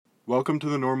Welcome to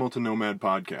the Normal to Nomad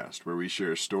podcast, where we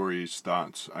share stories,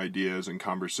 thoughts, ideas, and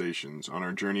conversations on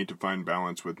our journey to find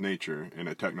balance with nature in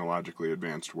a technologically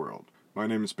advanced world. My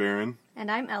name is Baron.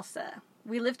 And I'm Elsa.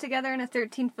 We live together in a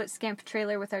 13-foot scamp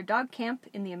trailer with our dog camp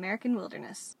in the American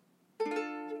wilderness.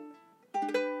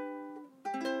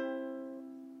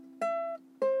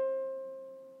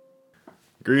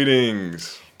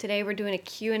 Greetings! Today we're doing a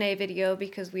Q&A video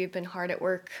because we've been hard at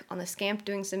work on the scamp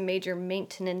doing some major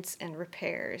maintenance and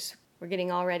repairs. We're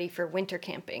getting all ready for winter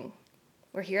camping.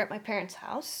 We're here at my parents'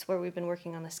 house where we've been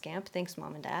working on the scamp. Thanks,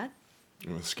 Mom and Dad.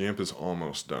 Well, the scamp is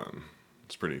almost done.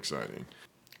 It's pretty exciting.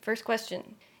 First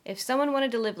question. If someone wanted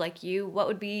to live like you, what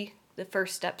would be the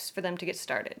first steps for them to get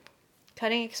started?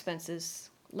 Cutting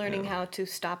expenses, learning how to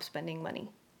stop spending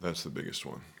money. That's the biggest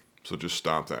one. So just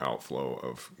stop the outflow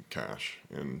of cash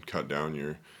and cut down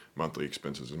your monthly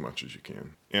expenses as much as you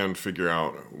can. And figure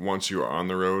out, once you are on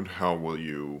the road, how will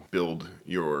you build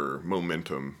your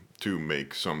momentum to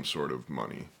make some sort of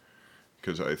money?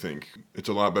 Because I think it's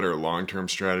a lot better long-term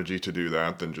strategy to do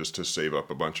that than just to save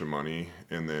up a bunch of money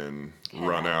and then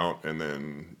run out and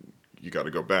then you got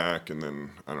to go back and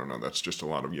then, I don't know, that's just a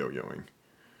lot of yo-yoing.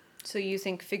 So you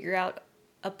think figure out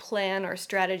a plan or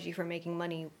strategy for making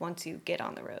money once you get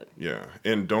on the road. Yeah,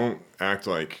 and don't act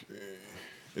like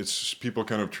it's people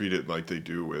kind of treat it like they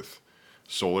do with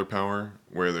solar power,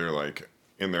 where they're like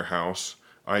in their house,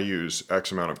 I use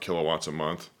X amount of kilowatts a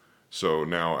month, so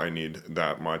now I need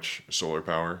that much solar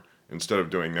power. Instead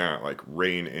of doing that, like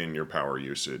rein in your power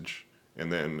usage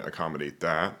and then accommodate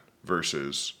that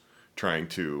versus trying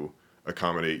to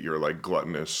accommodate your like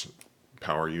gluttonous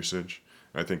power usage.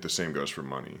 I think the same goes for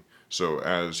money. So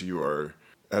as you're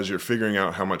figuring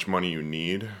out how much money you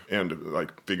need and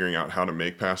like figuring out how to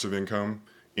make passive income,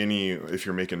 if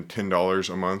you're making $10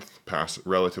 a month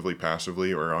relatively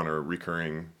passively or on a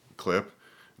recurring clip,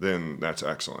 then that's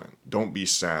excellent. Don't be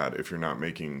sad if you're not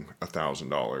making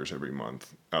 $1,000 every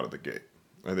month out of the gate.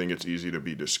 I think it's easy to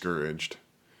be discouraged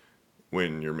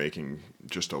when you're making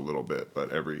just a little bit,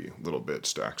 but every little bit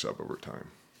stacks up over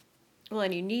time. Well,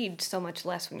 and you need so much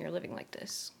less when you're living like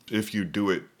this. If you do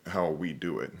it how we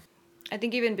do it. I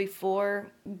think even before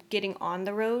getting on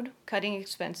the road, cutting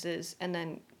expenses, and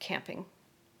then camping.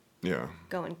 Yeah.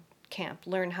 Go and camp.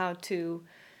 Learn how to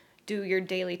do your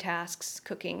daily tasks,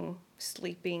 cooking,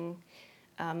 sleeping,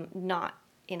 not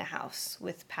in a house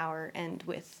with power and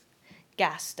with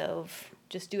gas stove.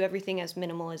 Just do everything as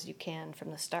minimal as you can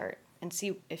from the start and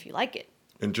see if you like it.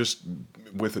 And just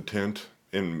with a tent,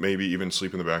 and maybe even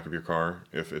sleep in the back of your car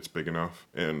if it's big enough.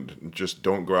 And just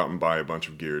don't go out and buy a bunch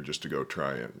of gear just to go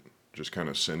try it. Just kind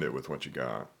of send it with what you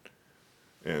got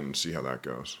and see how that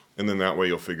goes. And then that way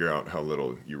you'll figure out how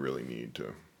little you really need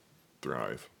to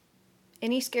thrive.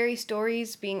 Any scary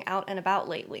stories being out and about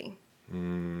lately?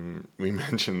 We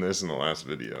mentioned this in the last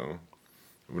video.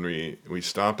 When we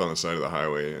stopped on the side of the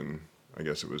highway in, I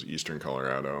guess it was eastern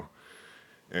Colorado,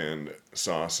 and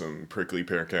saw some prickly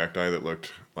pear cacti that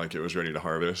looked like it was ready to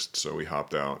harvest. So we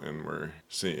hopped out and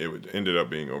it ended up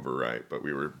being overripe, but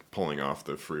we were pulling off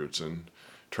the fruits and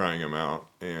trying them out.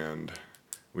 And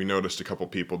we noticed a couple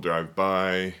people drive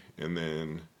by, and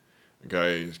then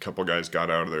a couple guys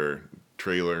got out of their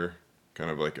trailer, kind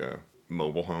of like a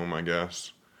mobile home, I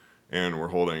guess, and were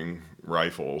holding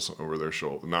rifles over their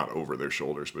shoulder, not over their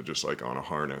shoulders, but just like on a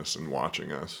harness and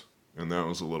watching us. And that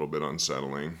was a little bit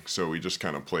unsettling. So we just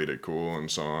kind of played it cool and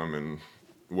saw them and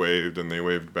waved, and they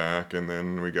waved back, and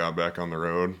then we got back on the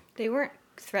road. They weren't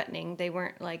threatening. They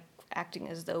weren't like acting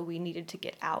as though we needed to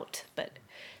get out. But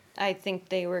I think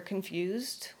they were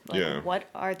confused. Like, what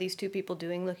are these two people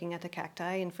doing looking at the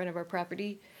cacti in front of our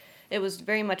property? It was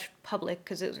very much public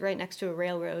because it was right next to a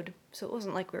railroad. So it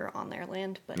wasn't like we were on their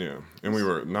land. But yeah, and we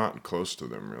were not close to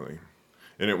them, really.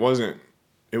 And it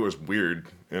was weird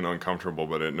and uncomfortable,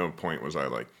 but at no point was I,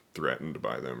 like, threatened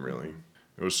by them, really.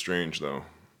 It was strange, though.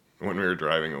 When we were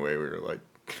driving away, we were, like,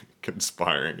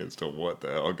 conspiring as to what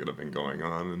the hell could have been going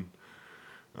on. And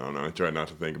I don't know, I tried not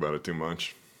to think about it too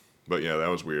much. But, yeah, that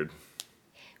was weird.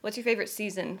 What's your favorite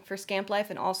season for scamp life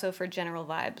and also for general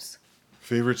vibes?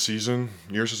 Favorite season?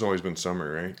 Yours has always been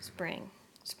summer, right?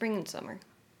 Spring and summer.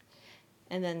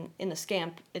 And then in the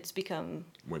scamp, it's become...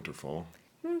 Winter, fall.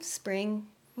 Spring.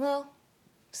 Well...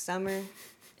 summer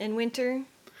and winter.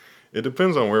 It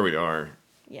depends on where we are.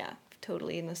 Yeah,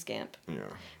 totally in the scamp.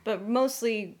 Yeah. But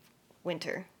mostly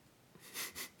winter.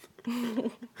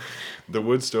 The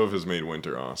wood stove has made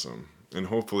winter awesome. And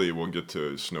hopefully we'll get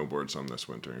to snowboard some this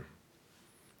winter.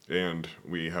 And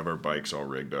we have our bikes all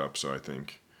rigged up, so I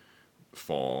think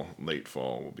late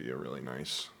fall will be a really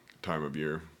nice time of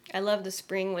year. I love the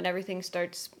spring when everything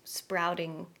starts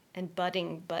sprouting and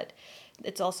budding, but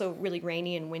it's also really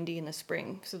rainy and windy in the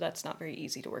spring, so that's not very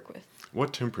easy to work with.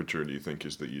 What temperature do you think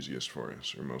is the easiest for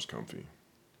us or most comfy?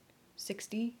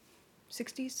 60s?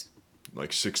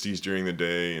 Like 60s during the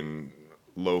day and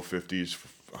low 50s,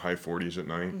 high 40s at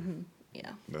night? Mm-hmm.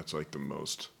 Yeah. That's like the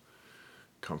most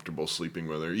comfortable sleeping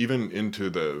weather. Even into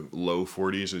the low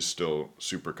 40s is still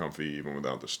super comfy, even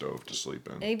without the stove to sleep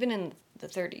in. Even in the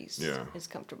 30s Yeah. is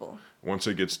comfortable. Once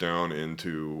it gets down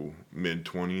into mid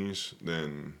 20s,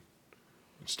 then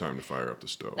it's time to fire up the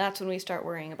stove. That's when we start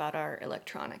worrying about our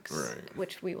electronics, Right.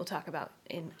 which we will talk about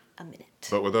in a minute.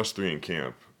 But with us three in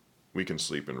camp, we can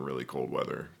sleep in really cold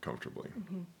weather comfortably.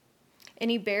 Mm-hmm.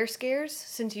 Any bear scares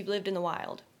since you've lived in the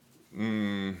wild?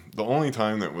 The only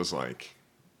time that was like,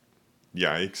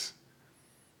 yikes.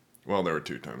 Well, there were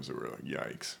 2 times that were like,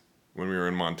 yikes. When we were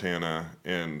in Montana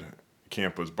and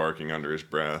Camp was barking under his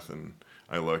breath, and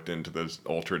I looked into this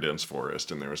ultra dense forest,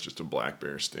 and there was just a black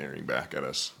bear staring back at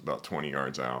us about 20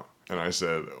 yards out. And I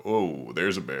said, "Oh,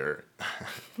 there's a bear."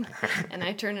 And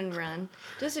I turn and run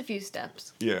just a few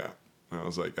steps. Yeah. I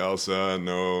was like, "Elsa,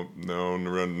 no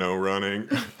running."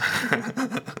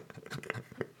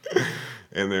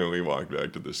 And then we walked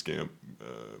back to the camp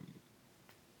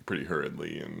pretty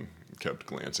hurriedly and kept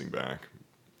glancing back.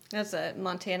 That's a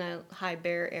Montana high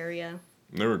bear area.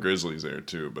 There were grizzlies there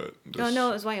too, but Oh, no,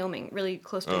 it was Wyoming, really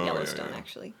close to Oh, yeah, Yellowstone, yeah.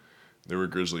 actually. there were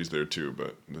grizzlies there too,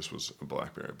 but this was a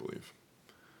black bear, I believe.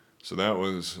 So that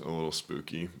was a little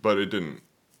spooky, but it didn't,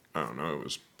 I don't know, it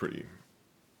was pretty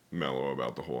mellow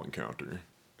about the whole encounter.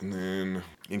 And then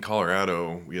in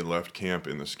Colorado, we had left camp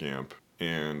in the Scamp,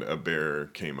 and a bear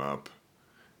came up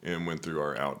and went through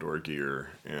our outdoor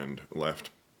gear and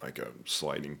left like a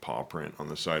sliding paw print on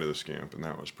the side of the Scamp, and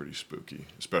that was pretty spooky,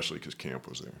 especially because Camp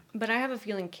was there. But I have a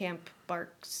feeling Camp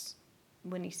barks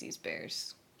when he sees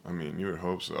bears. I mean, you would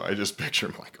hope so. I just picture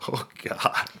him like, oh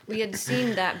God. We had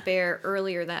seen that bear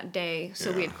earlier that day,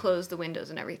 so we Yeah. had closed the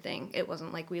windows and everything. It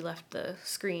wasn't like we left the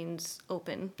screens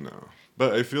open. No.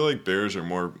 But I feel like bears are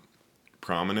more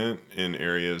prominent in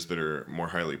areas that are more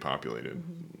highly populated.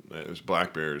 There's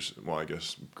black bears, well, I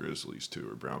guess grizzlies too,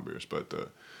 or brown bears,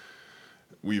 but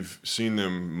we've seen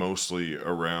them mostly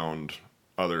around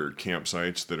other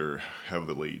campsites that are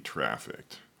heavily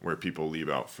trafficked, where people leave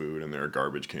out food and there are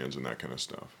garbage cans and that kind of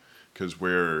stuff. Because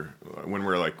when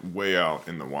we're like way out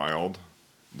in the wild,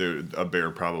 a bear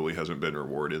probably hasn't been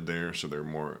rewarded there, so they're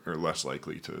more or less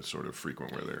likely to sort of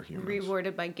frequent where there are humans.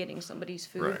 Rewarded by getting somebody's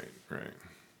food. Right.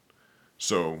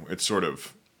 So it's sort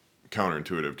of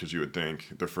counterintuitive because you would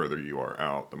think the further you are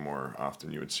out, the more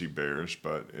often you would see bears,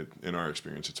 but in our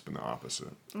experience, it's been the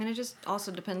opposite. And it just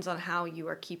also depends on how you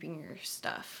are keeping your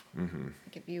stuff. Mm-hmm.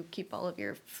 Like if you keep all of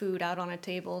your food out on a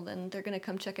table, then they're going to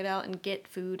come check it out and get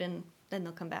food, and then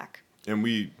they'll come back. And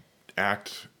we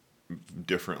act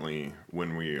differently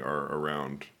when we are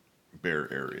around bear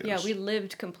areas. Yeah, we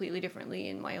lived completely differently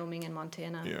in Wyoming and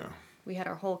Montana. Yeah. We had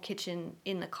our whole kitchen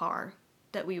in the car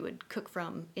that we would cook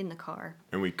from in the car.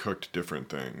 And we cooked different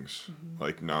things,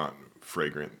 like not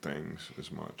fragrant things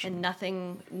as much. And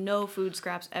no food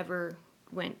scraps ever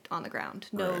went on the ground.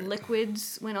 No Right.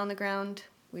 liquids went on the ground.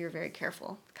 We were very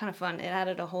careful. Kind of fun. It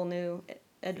added a whole new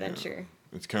adventure.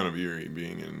 Yeah. It's kind of eerie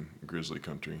being in grizzly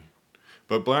country.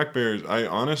 But black bears,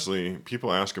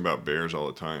 people ask about bears all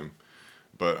the time,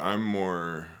 but I'm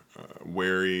more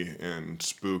wary and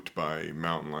spooked by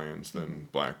mountain lions than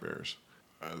black bears.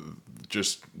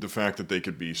 Just the fact that they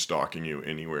could be stalking you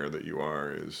anywhere that you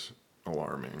are is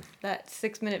alarming. That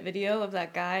 6-minute video of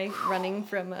that guy running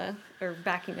or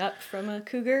backing up from a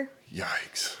cougar.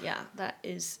 Yikes. Yeah, that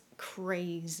is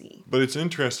crazy. But it's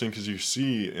interesting because you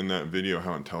see in that video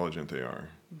how intelligent they are.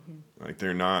 Mm-hmm. Like,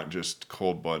 they're not just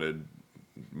cold-blooded,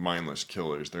 mindless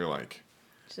killers. They're, like,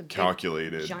 It's a big,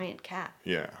 calculated. giant cat.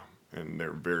 Yeah, and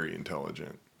they're very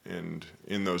intelligent. And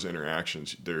in those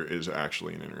interactions, there is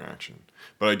actually an interaction.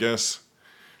 But I guess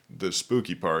the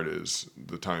spooky part is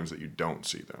the times that you don't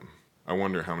see them. I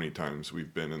wonder how many times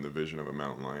we've been in the vision of a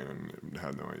mountain lion and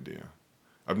had no idea.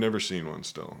 I've never seen one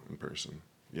still in person.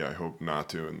 Yeah, I hope not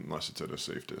to unless it's at a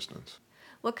safe distance.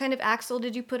 What kind of axle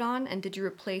did you put on, and did you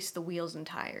replace the wheels and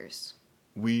tires?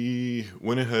 We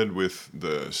went ahead with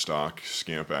the stock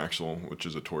Scamp axle, which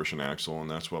is a torsion axle, and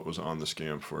that's what was on the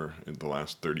Scamp for the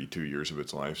last 32 years of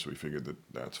its life, so we figured that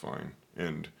that's fine.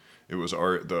 And it was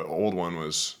the old one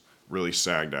was really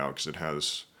sagged out because it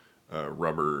has a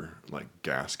rubber like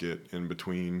gasket in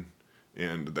between,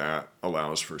 and that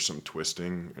allows for some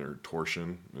twisting or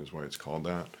torsion is why it's called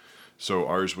that. So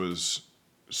ours was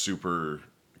super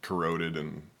corroded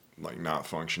and like not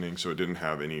functioning, so it didn't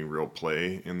have any real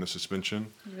play in the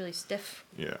suspension. Really stiff.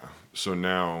 Yeah. So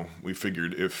now we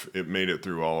figured if it made it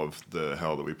through all of the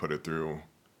hell that we put it through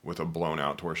with a blown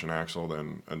out torsion axle,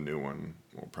 then a new one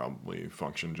will probably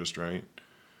function just right.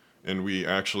 And we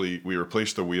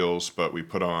replaced the wheels, but we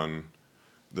put on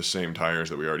the same tires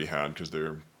that we already had because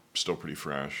they're still pretty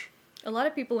fresh. A lot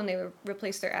of people, when they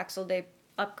replace their axle, they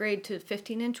upgrade to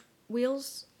 15-inch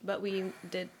wheels, but we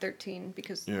did 13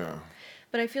 because... Yeah.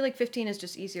 But I feel like 15 is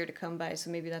just easier to come by, so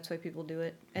maybe that's why people do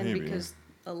it. And Maybe. because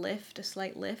a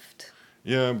slight lift.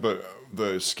 Yeah, but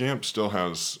the Scamp still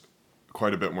has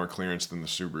quite a bit more clearance than the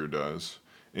Subaru does.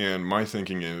 And my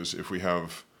thinking is if we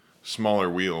have smaller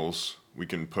wheels, we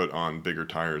can put on bigger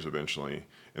tires eventually,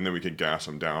 and then we could gas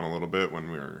them down a little bit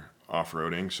when we're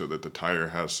off-roading so that the tire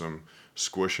has some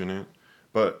squish in it.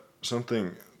 But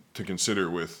something to consider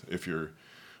with if you're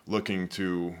looking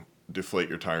to deflate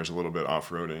your tires a little bit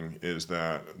off-roading is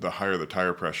that the higher the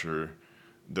tire pressure,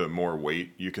 the more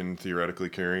weight you can theoretically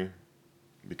carry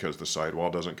because the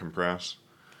sidewall doesn't compress.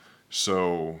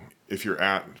 So if you're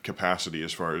at capacity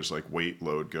as far as like weight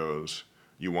load goes,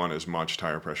 you want as much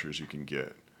tire pressure as you can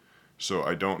get. So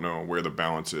I don't know where the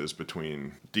balance is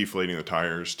between deflating the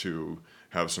tires to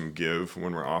have some give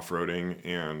when we're off-roading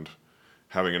and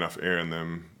having enough air in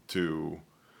them to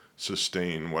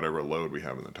sustain whatever load we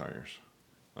have in the tires.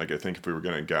 Like, I think if we were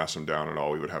going to gas them down at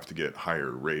all, we would have to get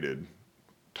higher rated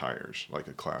tires, like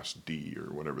a Class D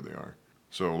or whatever they are.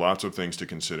 So lots of things to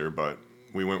consider, but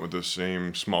we went with the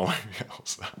same smaller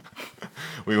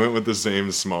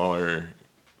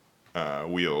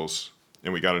wheels,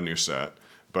 and we got a new set,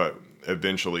 but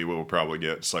eventually we'll probably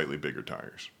get slightly bigger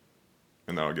tires.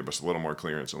 And that'll give us a little more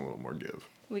clearance and a little more give.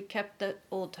 We kept the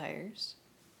old tires.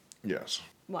 Yes.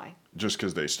 Why? Just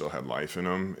because they still had life in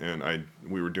them, and I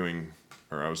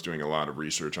was doing a lot of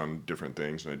research on different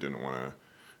things, and I didn't want to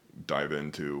dive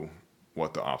into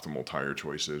what the optimal tire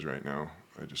choice is right now.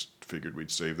 I just figured we'd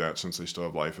save that since they still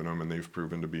have life in them, and they've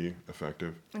proven to be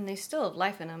effective. And they still have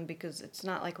life in them because it's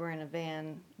not like we're in a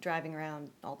van driving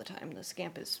around all the time. The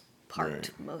Scamp is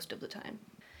parked most of the time.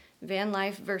 Van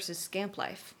life versus Scamp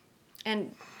life.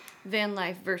 And van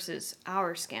life versus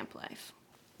our Scamp life.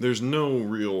 There's no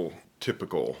real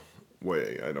typical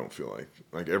way, I don't feel like.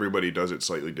 Like, everybody does it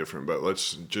slightly different, but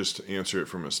let's just answer it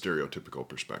from a stereotypical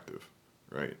perspective,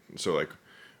 right? So, like,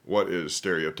 what is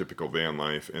stereotypical van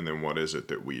life, and then what is it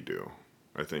that we do,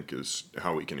 I think is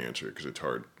how we can answer it, because it's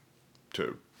hard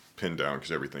to pin down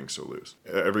because everything's so loose.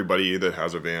 Everybody that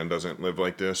has a van doesn't live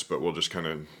like this, but we'll just kind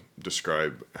of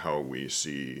describe how we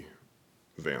see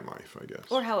van life, I guess.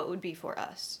 Or how it would be for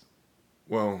us.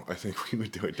 Well, I think we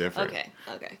would do it different.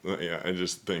 Okay. Yeah, I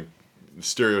just think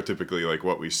stereotypically, like,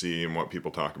 what we see and what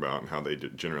people talk about and how they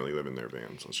generally live in their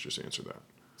vans. Let's just answer that.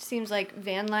 Seems like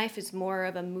van life is more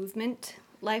of a movement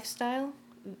lifestyle.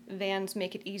 Vans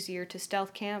make it easier to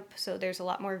stealth camp, so there's a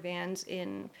lot more vans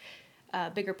in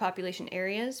bigger population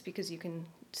areas because you can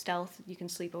stealth, you can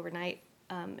sleep overnight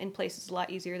in places a lot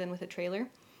easier than with a trailer.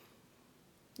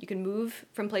 You can move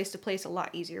from place to place a lot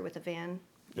easier with a van.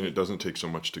 And it doesn't take so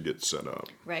much to get set up.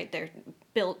 Right, they're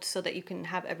built so that you can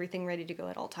have everything ready to go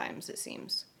at all times, it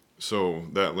seems. So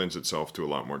that lends itself to a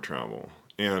lot more travel.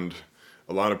 And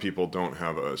a lot of people don't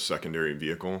have a secondary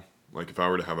vehicle. Like, if I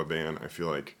were to have a van, I feel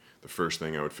like the first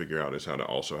thing I would figure out is how to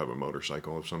also have a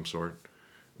motorcycle of some sort.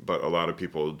 But a lot of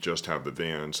people just have the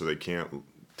van, so they can't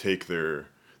leave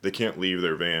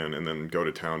their van and then go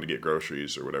to town to get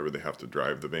groceries or whatever. They have to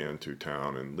drive the van to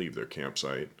town and leave their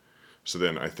campsite. So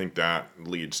then I think that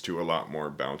leads to a lot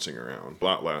more bouncing around, a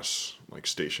lot less like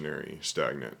stationary,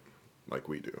 stagnant, like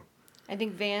we do. I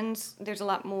think vans, there's a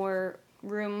lot more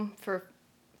room for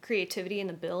creativity in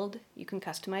the build. You can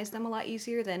customize them a lot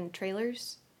easier than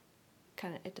trailers.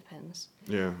 It depends.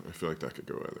 Yeah, I feel like that could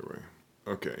go either way.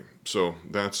 Okay, so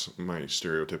that's my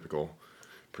stereotypical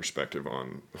perspective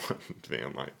on what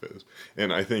van life is.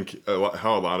 And I think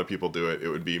how a lot of people do it, it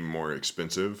would be more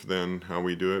expensive than how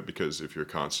we do it, because if you're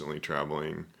constantly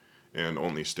traveling and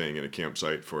only staying at a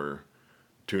campsite for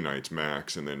 2 nights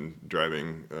max and then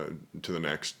driving to the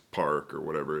next park or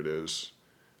whatever it is,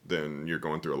 then you're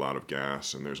going through a lot of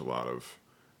gas and there's a lot of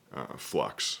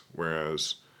flux.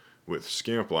 Whereas with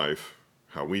Scamp life,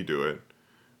 how we do it,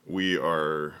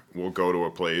 we'll go to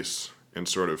a place and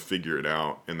sort of figure it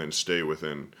out and then stay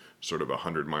within sort of a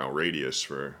 100-mile radius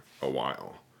for a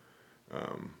while.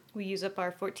 We use up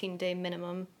our 14-day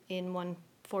minimum in one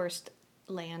forest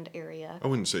land area. I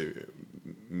wouldn't say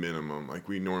minimum. Like,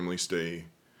 we normally stay...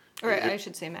 Or I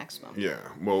should say maximum. Yeah.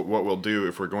 Well, what we'll do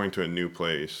if we're going to a new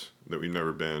place that we've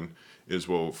never been is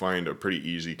we'll find a pretty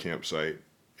easy campsite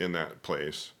in that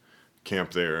place,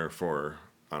 camp there for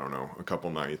I don't know, a couple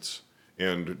nights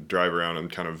and drive around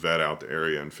and kind of vet out the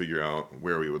area and figure out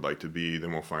where we would like to be.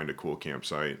 Then we'll find a cool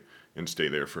campsite and stay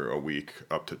there for a week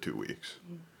up to 2 weeks.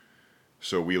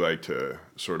 So we like to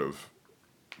sort of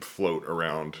float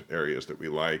around areas that we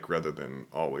like rather than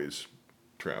always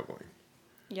traveling.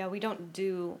 Yeah, we don't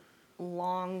do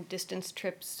long distance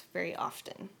trips very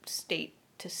often, state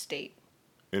to state.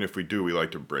 And if we do, we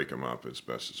like to break them up as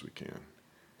best as we can.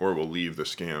 Or we'll leave the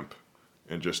scamp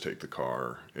and just take the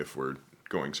car if we're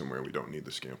going somewhere we don't need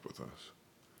the scamp with us.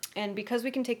 And because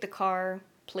we can take the car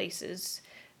places,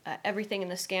 everything in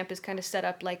the scamp is kind of set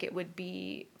up like it would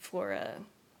be for a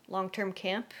long-term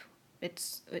camp.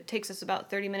 It takes us about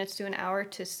 30 minutes to an hour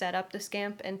to set up the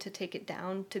scamp and to take it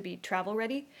down to be travel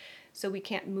ready. So we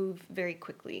can't move very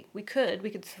quickly. We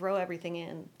could throw everything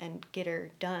in and get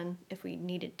her done if we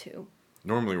needed to.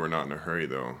 Normally we're not in a hurry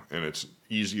though, and it's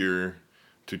easier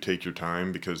to take your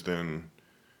time because then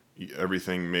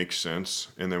everything makes sense,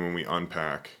 and then when we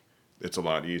unpack, it's a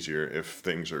lot easier if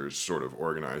things are sort of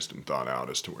organized and thought out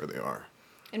as to where they are.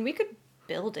 And we could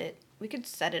build it. We could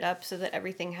set it up so that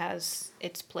everything has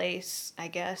its place, I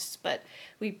guess. But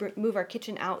we move our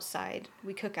kitchen outside.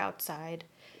 We cook outside.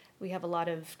 We have a lot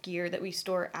of gear that we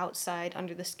store outside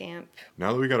under the scamp.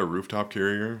 Now that we got a rooftop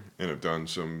carrier and have done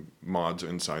some mods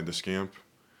inside the scamp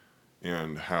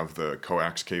and have the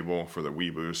coax cable for the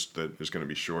WeBoost that is going to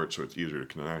be short so it's easier to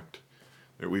connect,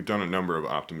 we've done a number of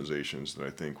optimizations that I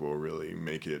think will really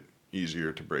make it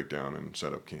easier to break down and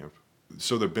set up camp.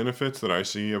 So the benefits that I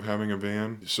see of having a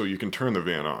van, so you can turn the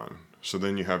van on. So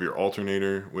then you have your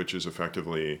alternator, which is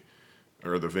effectively,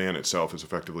 or the van itself is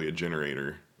effectively a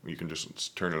generator. You can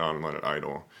just turn it on and let it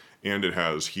idle. And it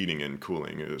has heating and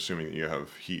cooling, assuming that you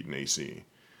have heat and AC.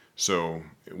 So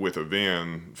with a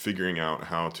van, figuring out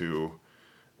how to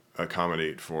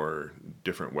accommodate for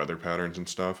different weather patterns and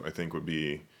stuff, I think would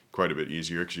be quite a bit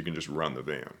easier because you can just run the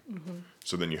van. Mm-hmm.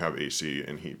 So then you have AC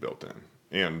and heat built in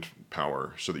and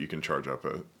power so that you can charge up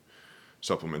a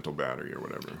supplemental battery or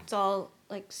whatever. It's all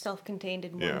like self-contained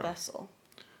in one vessel.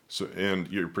 So, and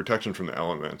your protection from the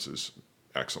elements is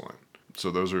excellent.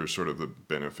 So those are sort of the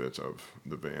benefits of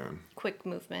the van. Quick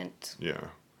movement. Yeah.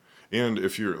 And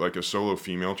if you're like a solo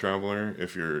female traveler,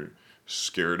 if you're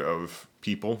scared of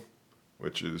people,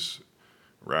 which is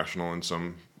rational in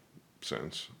some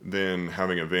sense, then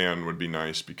having a van would be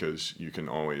nice because you can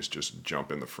always just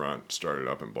jump in the front, start it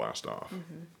up, and blast off.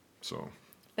 Mm-hmm. So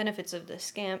benefits of the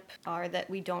scamp are that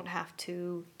we don't have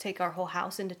to take our whole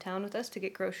house into town with us to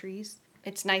get groceries.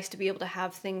 It's nice to be able to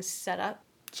have things set up.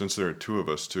 Since there are two of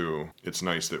us too, it's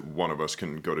nice that one of us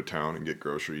can go to town and get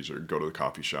groceries or go to the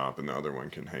coffee shop and the other one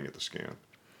can hang at the scamp.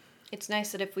 It's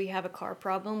nice that if we have a car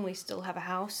problem, we still have a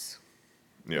house.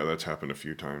 Yeah, that's happened a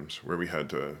few times where we had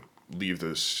to leave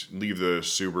the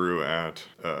Subaru at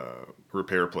a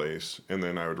repair place, and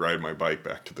then I would ride my bike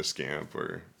back to the scamp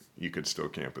where you could still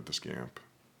camp at the scamp.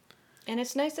 And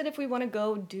it's nice that if we want to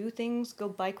go do things, go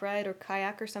bike ride or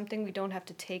kayak or something, we don't have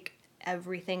to take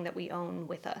everything that we own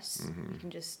with us. Mm-hmm. We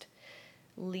can just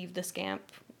leave the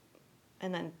scamp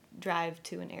and then drive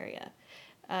to an area.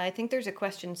 I think there's a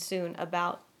question soon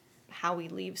about how we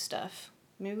leave stuff.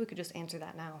 Maybe we could just answer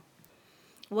that now.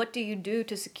 What do you do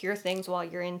to secure things while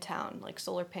you're in town, like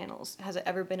solar panels? Has it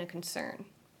ever been a concern?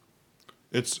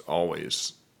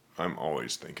 I'm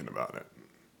always thinking about it.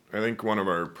 I think one of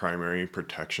our primary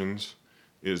protections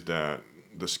is that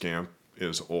the scamp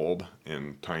is old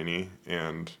and tiny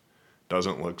and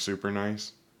doesn't look super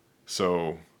nice.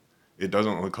 So it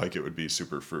doesn't look like it would be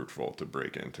super fruitful to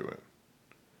break into it.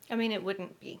 I mean, it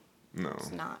wouldn't be. No.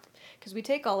 It's not. Because we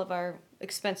take all of our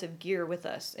expensive gear with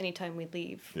us anytime we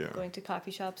leave. Yeah. Going to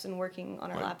coffee shops and working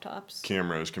on our laptops.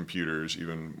 Cameras, computers,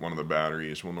 even one of the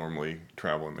batteries will normally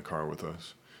travel in the car with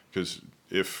us. Because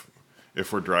if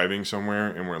we're driving somewhere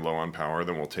and we're low on power,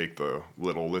 then we'll take the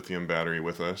little lithium battery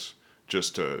with us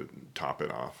just to top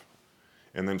it off.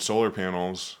 And then solar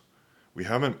panels,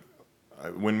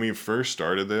 when we first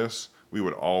started this, we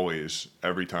would always,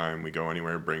 every time we go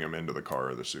anywhere, bring them into the car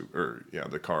or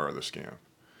the car or the scamp.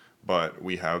 But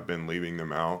we have been leaving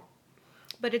them out.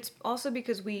 But it's also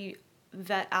because we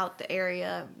vet out the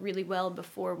area really well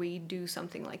before we do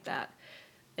something like that.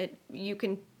 You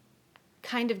can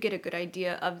kind of get a good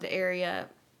idea of the area.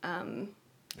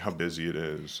 How busy it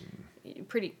is.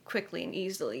 Pretty quickly and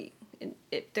easily.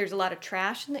 If there's a lot of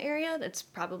trash in the area, that's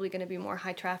probably going to be more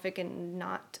high traffic and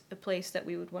not a place that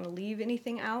we would want to leave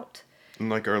anything out. And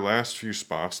like our last few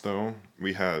spots, though,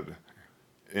 we had,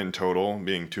 in total,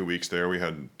 being 2 weeks there, we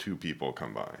had 2 people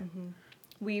come by. Mm-hmm.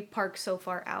 We park so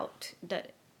far out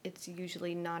that it's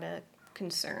usually not a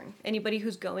concern. Anybody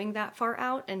who's going that far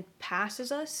out and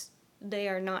passes us they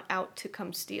are not out to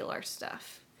come steal our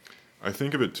stuff. I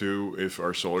think of it too, if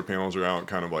our solar panels are out,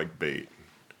 kind of like bait.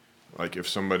 Like if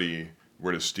somebody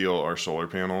were to steal our solar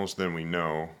panels, then we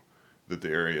know that the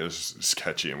area is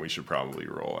sketchy and we should probably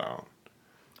roll out.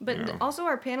 But you know? also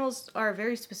our panels are a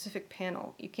very specific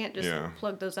panel. You can't just Yeah.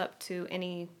 plug those up to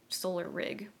any solar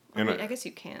rig. And I guess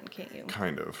you can, can't you?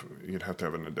 Kind of. You'd have to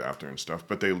have an adapter and stuff,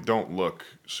 but they don't look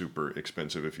super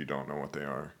expensive if you don't know what they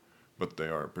are. But they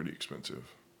are pretty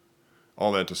expensive.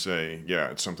 All that to say, yeah,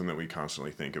 it's something that we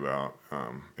constantly think about,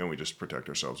 and we just protect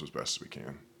ourselves as best as we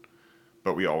can.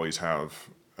 But we always have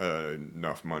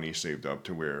enough money saved up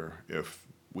to where if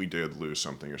we did lose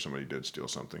something or somebody did steal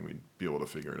something, we'd be able to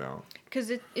figure it out. Because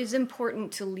it is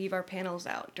important to leave our panels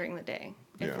out during the day.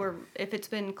 Yeah. If it's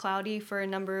been cloudy for a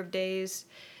number of days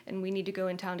and we need to go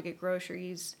in town to get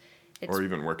groceries, Or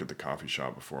even work at the coffee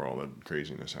shop before all the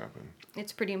craziness happened.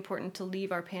 it's pretty important to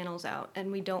leave our panels out.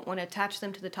 And we don't want to attach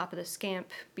them to the top of the scamp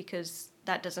because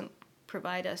that doesn't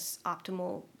provide us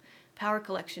optimal power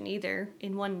collection either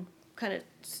in one kind of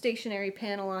stationary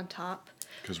panel on top.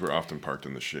 Because we're often parked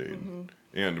in the shade. Mm-hmm.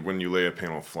 And when you lay a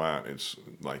panel flat, it's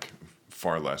like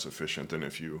far less efficient than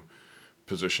if you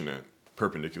position it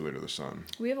perpendicular to the sun.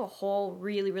 We have a whole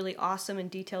really, really awesome and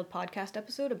detailed podcast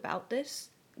episode about this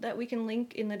that we can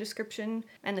link in the description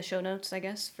and the show notes, I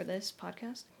guess, for this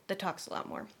podcast that talks a lot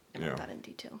more about that in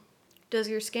detail. Does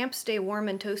your scamp stay warm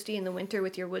and toasty in the winter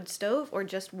with your wood stove or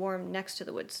just warm next to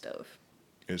the wood stove?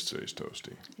 It stays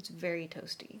toasty. It's very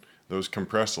toasty. Those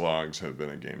compressed logs have been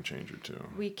a game changer too.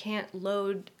 We can't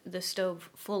load the stove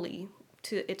fully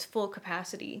to its full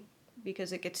capacity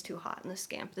because it gets too hot in the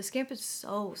scamp. The scamp is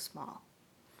so small.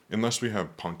 Unless we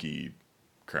have punky,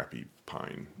 crappy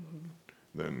pine,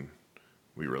 then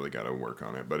we really got to work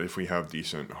on it. But if we have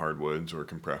decent hardwoods or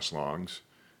compressed logs,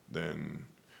 then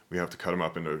we have to cut them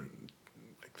up into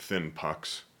like thin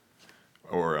pucks,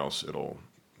 or else it'll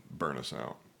burn us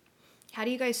out. How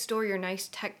do you guys store your nice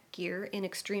tech gear in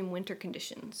extreme winter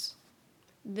conditions?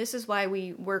 This is why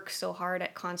we work so hard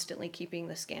at constantly keeping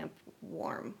the scamp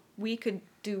warm. We could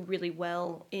do really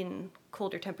well in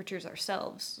colder temperatures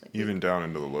ourselves. Even down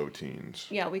into the low teens.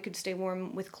 Yeah, we could stay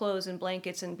warm with clothes and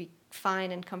blankets and be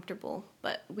fine and comfortable.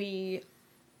 But we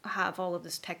have all of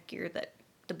this tech gear that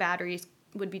the batteries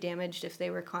would be damaged if they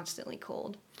were constantly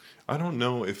cold. I don't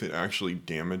know if it actually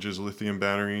damages lithium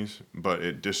batteries, but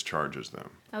it discharges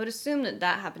them. I would assume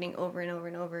that happening over and over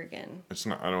and over again. It's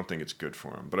not. I don't think it's good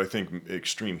for them. But I think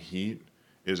extreme heat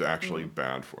is actually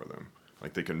bad for them.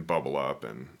 Like they can bubble up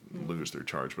and lose their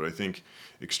charge. But I think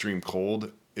extreme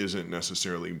cold isn't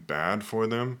necessarily bad for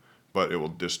them, but it will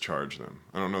discharge them.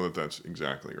 I don't know that that's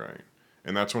exactly right.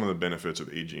 And that's one of the benefits of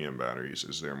AGM batteries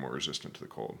is they're more resistant to the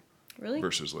cold. Really?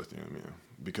 Versus lithium, yeah.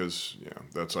 Because,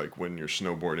 that's like when you're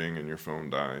snowboarding and your phone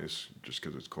dies just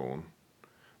because it's cold.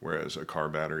 Whereas a car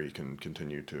battery can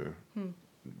continue to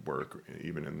work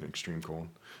even in extreme cold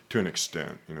to an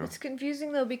extent, It's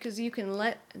confusing though because you can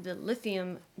let the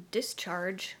lithium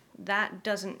discharge. That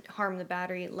doesn't harm the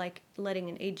battery like letting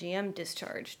an AGM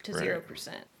discharge to 0%.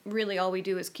 Really all we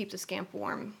do is keep the scamp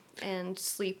warm and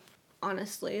sleep.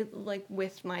 Honestly, like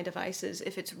with my devices,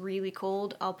 if it's really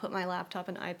cold, I'll put my laptop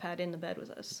and iPad in the bed with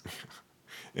us.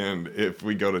 And if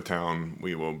we go to town,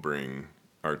 we will bring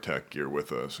our tech gear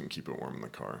with us and keep it warm in the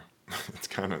car.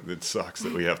 It sucks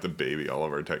that we have to baby all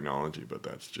of our technology, but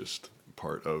that's just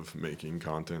part of making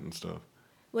content and stuff.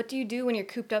 What do you do when you're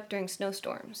cooped up during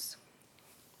snowstorms?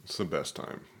 It's the best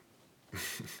time.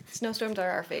 Snowstorms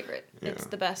are our favorite. Yeah. It's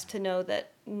the best to know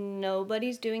that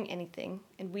nobody's doing anything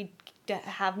and we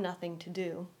have nothing to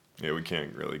do. Yeah, we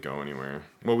can't really go anywhere.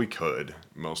 Well, we could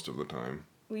most of the time.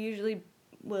 We usually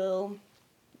will,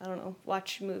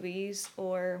 watch movies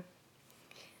or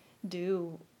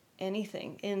do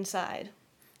anything inside.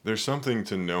 There's something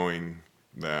to knowing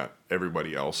that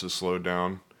everybody else is slowed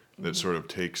down that sort of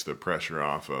takes the pressure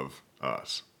off of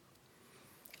us.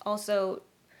 Also,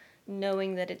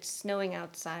 knowing that it's snowing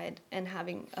outside and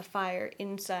having a fire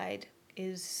inside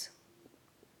is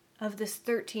of this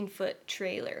 13-foot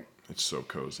trailer. It's so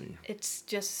cozy. It's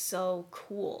just so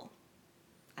cool.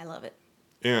 I love it.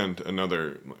 And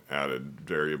another added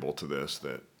variable to this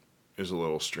that is a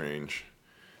little strange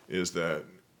is that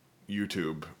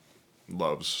YouTube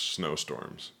loves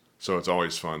snowstorms. So it's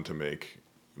always fun to make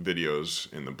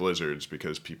videos in the blizzards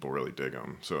because people really dig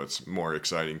them. So it's more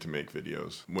exciting to make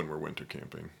videos when we're winter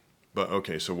camping. But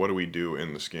okay, so what do we do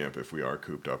in the scamp if we are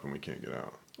cooped up and we can't get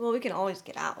out? Well, we can always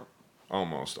get out.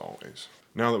 Almost always.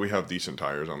 Now that we have decent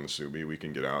tires on the Subi, we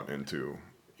can get out into,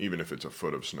 even if it's a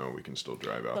foot of snow, we can still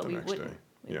drive out But the we next wouldn't. day.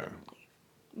 We Yeah. wouldn't leave.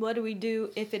 What do we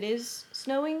do if it is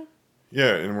snowing?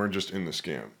 Yeah, and we're just in the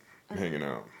scamp, hanging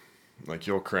out. Like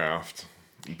you'll craft,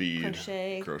 bead,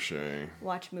 crochet,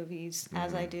 watch movies,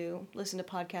 as I do, listen to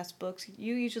podcasts, books.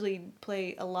 You usually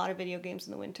play a lot of video games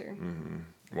in the winter.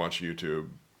 Watch YouTube.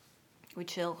 We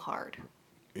chill hard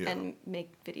and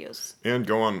make videos. And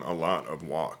go on a lot of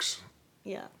walks.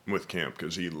 Yeah. With Camp,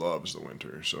 because he loves the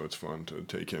winter, so it's fun to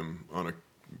take him on a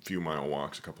few mile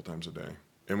walks a couple times a day.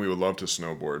 And we would love to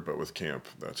snowboard, but with Camp,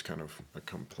 that's kind of a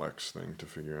complex thing to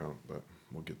figure out, but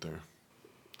we'll get there.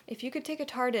 If you could take a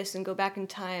TARDIS and go back in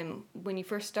time, when you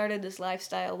first started this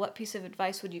lifestyle, what piece of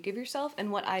advice would you give yourself,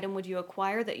 and what item would you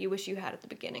acquire that you wish you had at the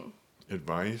beginning?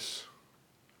 Advice?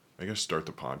 I guess start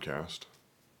the podcast.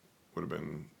 Would have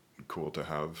been cool to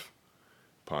have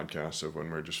podcasts of when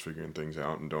we're just figuring things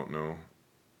out and don't know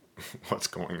what's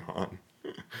going on.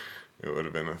 It would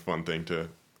have been a fun thing to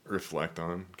reflect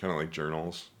on, kind of like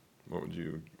journals.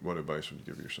 What advice would you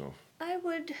give yourself? I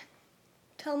would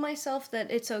tell myself that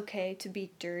it's okay to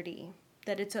be dirty,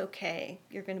 that it's okay.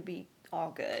 You're going to be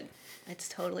all good. It's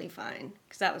totally fine.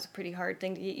 Because that was a pretty hard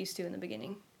thing to get used to in the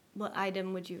beginning. What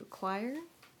item would you acquire?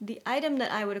 The item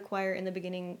that I would acquire in the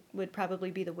beginning would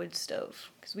probably be the wood stove.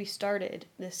 Because we started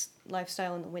this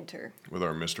lifestyle in the winter. With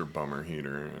our Mr. Bummer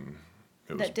heater, and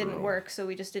it was that didn't brutal. work, so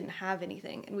we just didn't have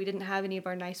anything. And we didn't have any of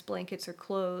our nice blankets or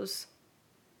clothes.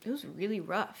 It was really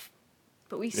rough.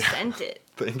 But we sent it.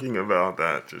 Thinking about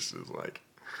that just is like...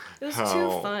 It was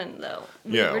too fun, though.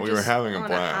 We were having a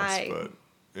blast, but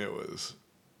it was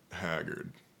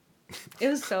haggard. It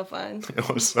was so fun. It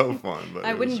was so fun, but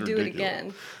I wouldn't do it ridiculous.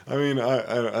 again. I mean,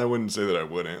 I wouldn't say that I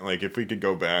wouldn't. Like, if we could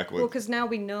go back... Well, because now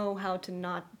we know how to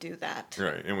not do that.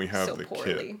 Right, and we have so the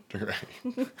poorly. kit.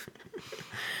 Right.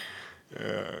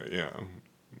 Yeah,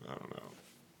 I don't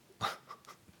know.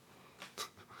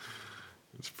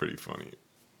 It's pretty funny.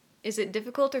 Is it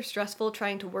difficult or stressful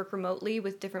trying to work remotely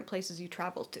with different places you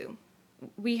travel to?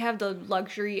 We have the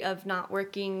luxury of not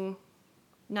working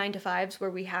 9 to 5s where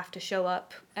we have to show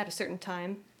up at a certain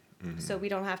time. Mm-hmm. So we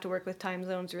don't have to work with time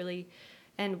zones really,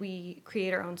 and we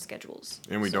create our own schedules.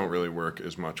 And we don't really work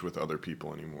as much with other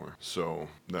people anymore. So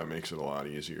that makes it a lot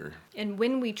easier. And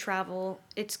when we travel,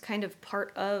 it's kind of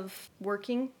part of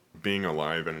working. Being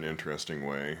alive in an interesting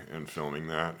way and filming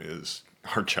that is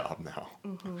our job now,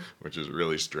 which is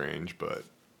really strange, but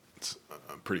it's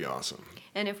pretty awesome.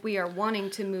 And if we are wanting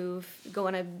to go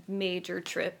on a major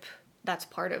trip, that's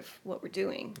part of what we're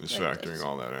doing. It's factoring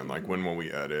all that in. Like, when will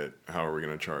we edit? How are we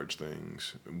going to charge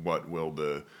things? What will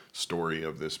the story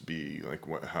of this be? Like,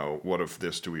 what of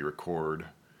this do we record?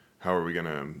 How are we going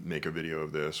to make a video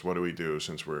of this? What do we do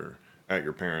since we're at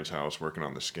your parents' house working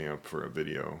on the Scamp for a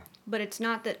video? But it's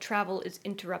not that travel is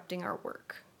interrupting our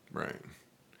work. Right.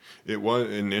 It was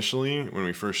initially when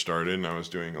we first started and I was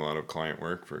doing a lot of client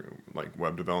work for like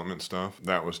web development stuff.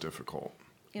 That was difficult.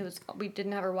 We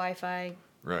didn't have our Wi-Fi.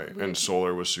 Right. And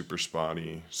solar was super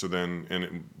spotty. So then,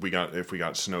 if we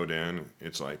got snowed in,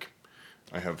 it's like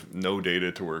I have no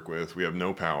data to work with. We have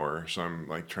no power. So I'm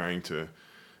like trying to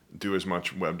do as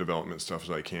much web development stuff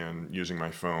as I can using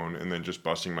my phone and then just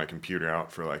busting my computer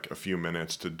out for like a few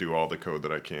minutes to do all the code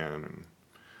that I can. And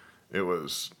it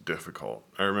was difficult.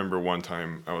 I remember one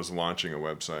time I was launching a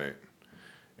website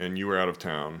and you were out of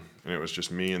town and it was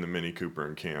just me and the Mini Cooper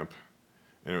in Camp.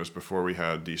 And it was before we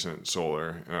had decent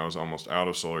solar and I was almost out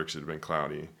of solar because it had been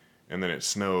cloudy. And then it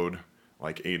snowed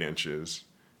like 8 inches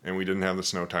and we didn't have the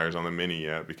snow tires on the Mini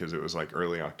yet because it was like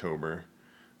early October.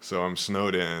 So I'm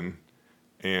snowed in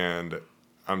and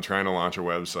I'm trying to launch a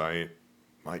website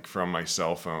like from my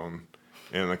cell phone.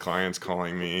 And the client's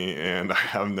calling me, and I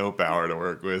have no power to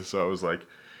work with. So I was like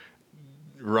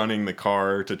running the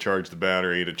car to charge the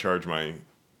battery, to charge my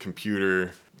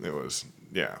computer. It was,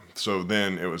 So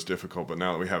then it was difficult. But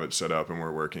now that we have it set up and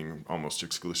we're working almost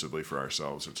exclusively for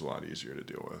ourselves, it's a lot easier to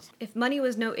deal with. If money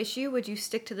was no issue, would you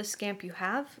stick to the Scamp you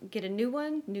have, get a new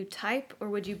one, new type, or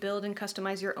would you build and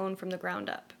customize your own from the ground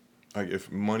up? Like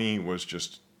if money was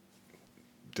just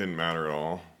didn't matter at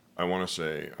all, I want to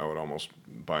say I would almost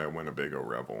buy a Winnebago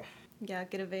Rebel. Yeah,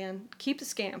 get a van. Keep the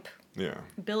Scamp. Yeah.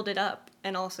 Build it up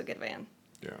and also get a van.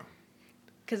 Yeah.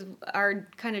 Because our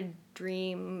kind of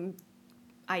dream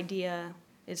idea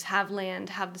is have land,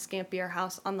 have the Scamp be our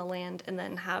house on the land, and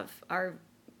then have our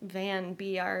van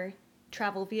be our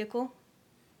travel vehicle.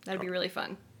 That'd be really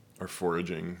fun. Our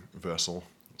foraging vessel.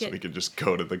 So we could just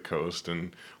go to the coast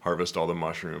and harvest all the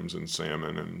mushrooms and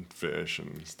salmon and fish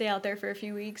and stay out there for a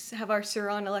few weeks. Have our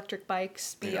Sur-Ron electric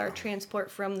bikes be our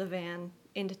transport from the van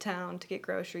into town to get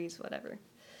groceries, whatever.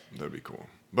 That'd be cool.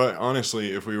 But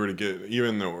honestly, if we were to get,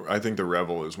 even though I think the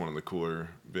Revel is one of the cooler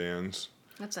vans.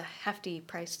 That's a hefty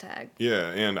price tag. Yeah,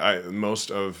 and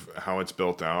most of how it's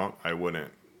built out, I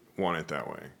wouldn't want it that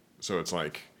way. So it's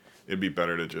like it'd be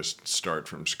better to just start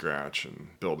from scratch and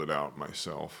build it out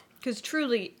myself. Because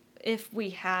truly, if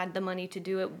we had the money to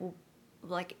do it,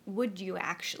 like, would you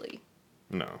actually?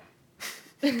 No.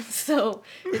 So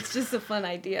it's just a fun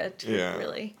idea, too, Yeah.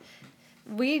 really.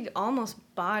 We almost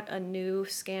bought a new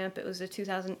Scamp. It was a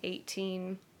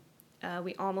 2018.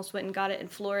 We almost went and got it in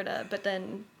Florida, but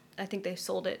then I think they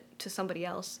sold it to somebody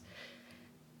else.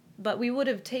 But we would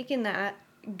have taken that,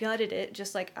 gutted it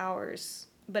just like ours,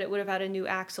 but it would have had a new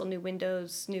axle, new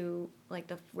windows, new, like,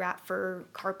 the rat fur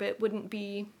carpet wouldn't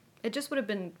be, it just would have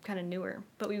been kind of newer,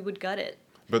 but we would gut it.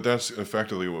 But that's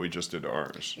effectively what we just did to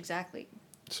ours. Exactly.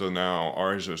 So now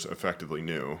ours is effectively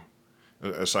new,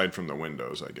 aside from the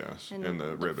windows, I guess, and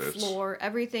the rivets. Floor,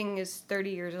 everything is 30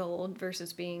 years old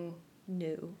versus being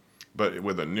new. But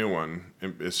with a new one,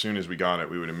 as soon as we got it,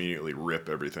 we would immediately rip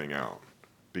everything out,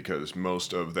 because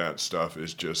most of that stuff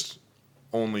is just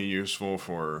only useful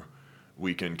for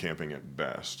weekend camping at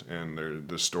best, and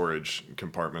the storage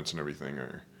compartments and everything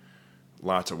are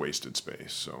lots of wasted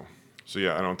space. So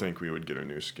yeah, I don't think we would get a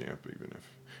new Scamp, even if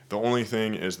the only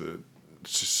thing is the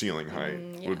ceiling height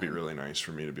would be really nice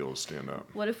for me to be able to stand up.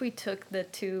 What if we took the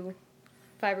 2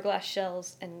 fiberglass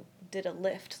shells and did a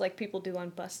lift like people do on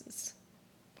buses?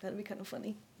 That'd be kind of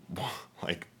funny.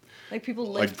 like people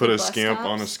lift put the a bus Scamp stops.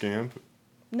 on a Scamp?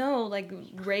 No, like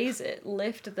raise it,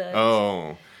 lift the.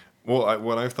 Oh, well,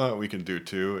 what I thought we could do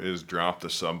too is drop the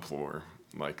subfloor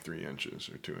like 3 inches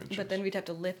or 2 inches. But then we'd have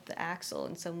to lift the axle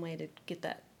in some way to get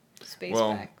that space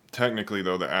well, back. technically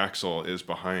though, the axle is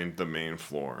behind the main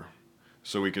floor,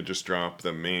 so we could just drop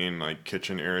the main like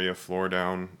kitchen area floor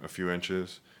down a few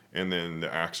inches, and then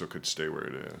the axle could stay where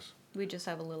it is. We just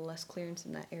have a little less clearance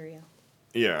in that area.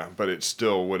 Yeah, but it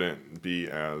still wouldn't be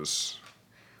as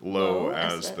low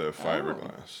as the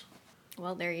fiberglass.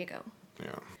 Well, there you go.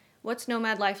 Yeah. What's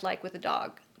nomad life like with a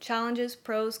dog? Challenges,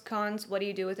 pros, cons, what do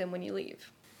you do with him when you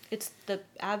leave? It's the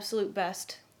absolute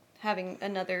best having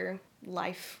another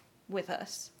life with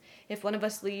us. If one of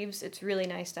us leaves, it's really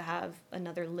nice to have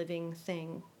another living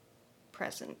thing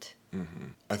present.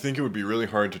 Mm-hmm. I think it would be really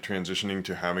hard to transitioning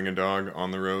to having a dog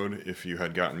on the road if you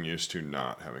had gotten used to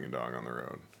not having a dog on the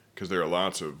road. Because there are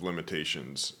lots of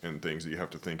limitations and things that you have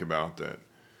to think about that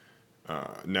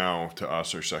now to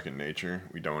us are second nature.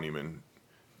 We don't even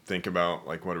think about,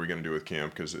 like, what are we going to do with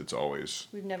camp, because it's always...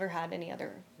 We've never had any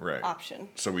other right. option.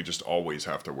 So we just always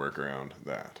have to work around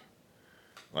that.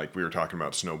 Like we were talking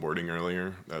about snowboarding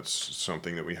earlier. That's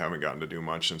something that we haven't gotten to do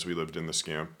much since we lived in the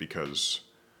Scamp, because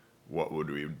what would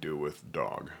we do with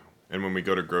dog? And when we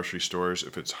go to grocery stores,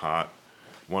 if it's hot,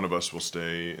 one of us will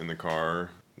stay in the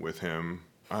car with him.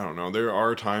 I don't know. There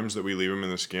are times that we leave him in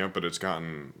the Scamp, but it's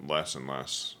gotten less and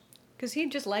less. Because he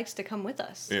just likes to come with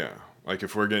us. Yeah. Like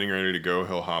if we're getting ready to go,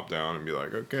 he'll hop down and be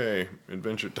like, okay,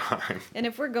 adventure time. And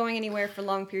if we're going anywhere for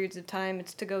long periods of time,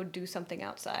 it's to go do something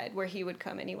outside where he would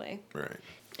come anyway. Right.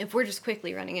 If we're just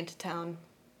quickly running into town,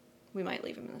 we might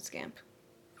leave him in the Scamp.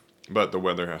 But the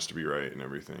weather has to be right and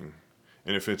everything.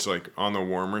 And if it's like on the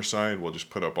warmer side, we'll just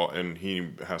put up all, and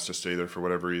he has to stay there for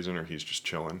whatever reason, or he's just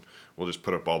chilling, we'll just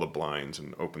put up all the blinds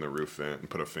and open the roof vent and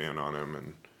put a fan on him,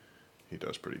 and he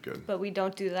does pretty good. But we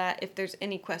don't do that if there's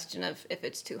any question of if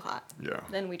it's too hot. Yeah.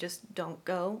 Then we just don't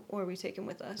go, or we take him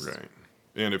with us. Right.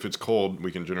 And if it's cold,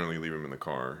 we can generally leave him in the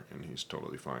car, and he's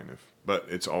totally fine. But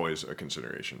it's always a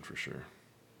consideration for sure.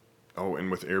 Oh, and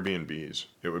with Airbnbs,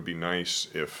 it would be nice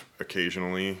if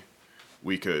occasionally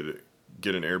we could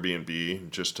get an Airbnb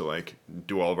just to like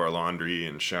do all of our laundry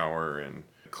and shower and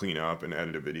clean up and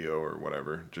edit a video or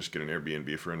whatever. Just get an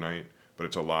Airbnb for a night. But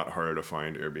it's a lot harder to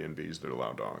find Airbnbs that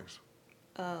allow dogs.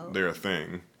 Oh. They're a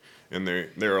thing. And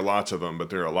there are lots of them, but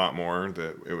there are a lot more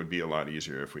that it would be a lot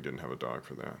easier if we didn't have a dog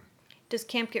for that. Does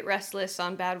Camp get restless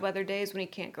on bad weather days when he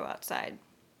can't go outside?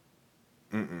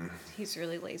 Mm-mm. He's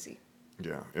really lazy.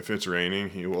 Yeah. If it's raining,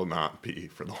 he will not pee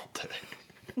for the whole day.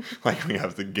 Like we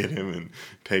have to get him and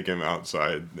take him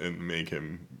outside and make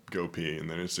him go pee. And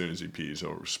then as soon as he pees,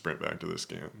 he'll sprint back to the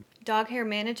Scamp. Dog hair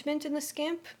management in the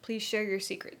Scamp? Please share your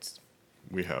secrets.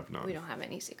 We have none. We don't have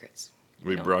any secrets.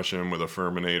 We brush him with a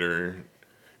Furminator.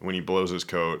 When he blows his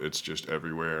coat, it's just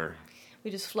everywhere.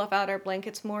 We just fluff out our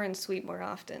blankets more and sweep more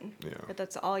often. Yeah. But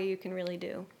that's all you can really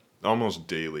do. Almost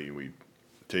daily, we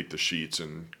take the sheets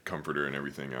and comforter and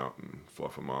everything out and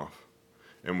fluff them off.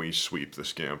 And we sweep the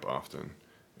Scamp often.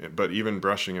 But even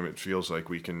brushing him, it feels like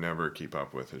we can never keep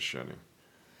up with his shedding.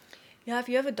 Yeah, if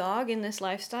you have a dog in this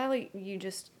lifestyle,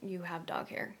 you have dog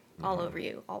hair all over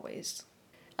you, always.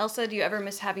 Elsa, do you ever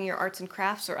miss having your arts and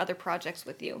crafts or other projects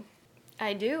with you?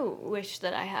 I do wish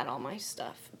that I had all my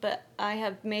stuff, but I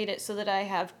have made it so that I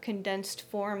have condensed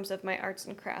forms of my arts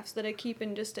and crafts that I keep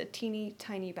in just a teeny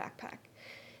tiny backpack.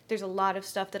 There's a lot of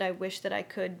stuff that I wish that I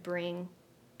could bring,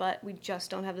 but we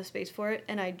just don't have the space for it,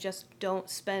 and I just don't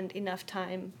spend enough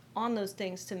time on those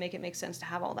things to make it make sense to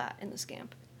have all that in the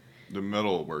Scamp. The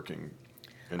metalworking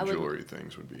and I would- jewelry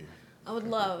things would be. I would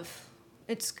love.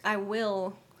 I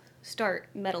will start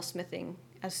metalsmithing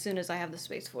as soon as I have the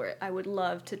space for it. I would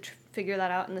love to figure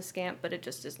that out in the Scamp, but it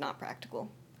just is not practical.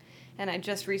 And I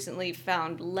just recently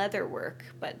found leather work,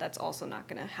 but that's also not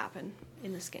going to happen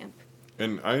in the Scamp.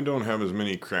 And I don't have as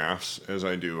many crafts as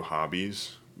I do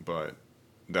hobbies, but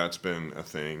that's been a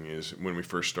thing, is when we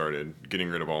first started getting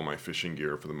rid of all my fishing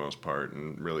gear for the most part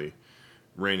and really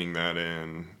reining that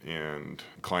in, and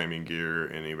climbing gear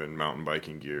and even mountain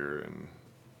biking gear and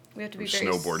We have to be very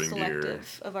snowboarding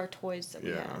selective of our toys that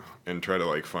we have. and try to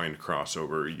like find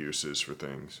crossover uses for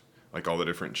things, like all the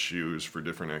different shoes for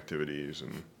different activities,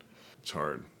 and it's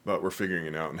hard, but we're figuring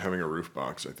it out, and having a roof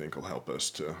box I think will help us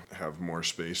to have more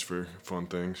space for fun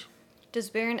things.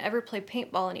 Does Baron ever play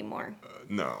paintball anymore?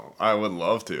 No, I would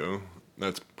love to.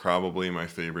 That's probably my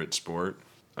favorite sport.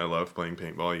 I love playing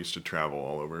paintball. I used to travel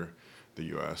all over the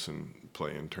US and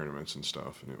play in tournaments and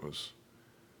stuff, and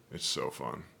it's so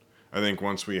fun. I think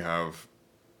once we have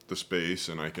the space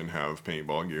and I can have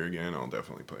paintball gear again, I'll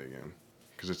definitely play again,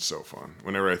 because it's so fun.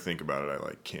 Whenever I think about it, I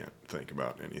like can't think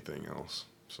about anything else.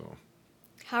 So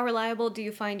How reliable do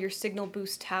you find your Signal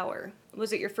Boost tower?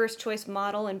 Was it your first choice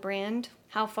model and brand?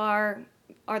 How far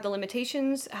are the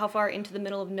limitations? How far into the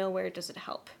middle of nowhere does it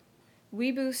help?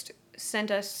 WeBoost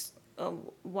sent us a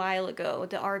while ago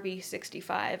the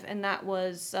RB65, and that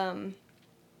was the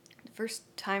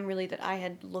first time really that I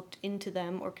had looked into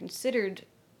them or considered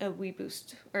a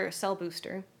WeBoost or a cell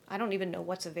booster. I don't even know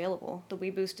what's available. The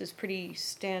WeBoost is pretty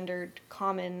standard,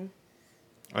 common.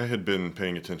 I had been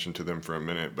paying attention to them for a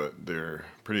minute, but they're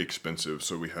pretty expensive,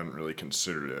 so we hadn't really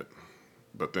considered it.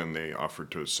 But then they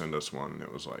offered to send us one, and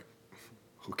it was like,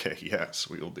 okay, yes,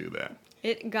 we'll do that.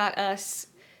 It got us,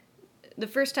 the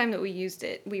first time that we used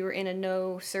it, we were in a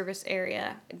no service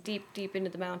area, deep into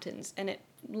the mountains, and it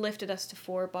lifted us to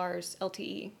 4 bars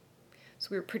LTE. So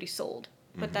we were pretty sold.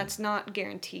 But that's not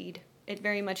guaranteed. It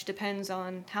very much depends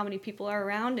on how many people are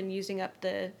around and using up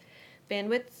the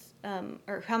bandwidth,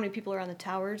 or how many people are on the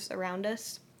towers around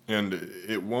us. And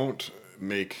it won't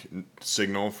make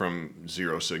signal from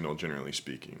zero signal, generally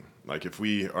speaking. Like if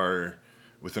we are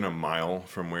within a mile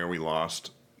from where we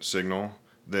lost signal,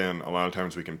 then a lot of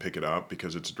times we can pick it up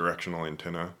because it's a directional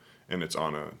antenna and it's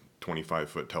on a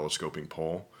 25-foot telescoping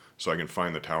pole. So I can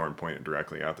find the tower and point it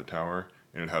directly at the tower,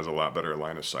 and it has a lot better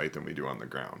line of sight than we do on the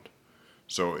ground.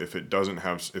 So if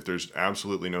there's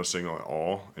absolutely no signal at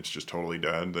all, it's just totally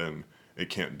dead, then it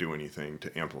can't do anything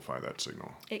to amplify that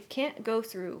signal. It can't go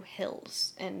through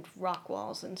hills and rock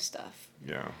walls and stuff.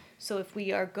 Yeah. So if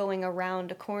we are going around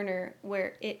a corner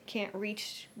where it can't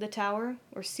reach the tower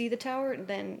or see the tower,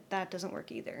 then that doesn't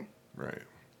work either. Right.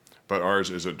 But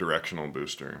ours is a directional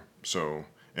booster. So,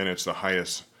 and it's the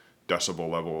highest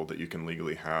decibel level that you can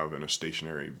legally have in a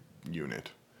stationary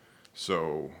unit.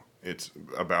 So it's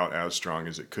about as strong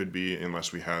as it could be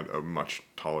unless we had a much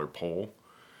taller pole.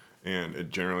 And it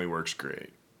generally works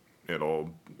great.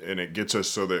 It gets us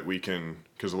so that we can,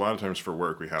 because a lot of times for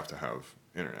work we have to have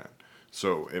internet.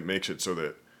 So it makes it so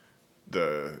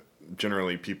that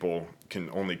generally people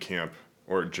can only camp,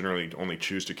 or generally only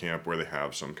choose to camp where they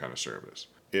have some kind of service.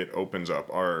 It opens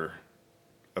up our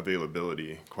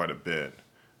availability quite a bit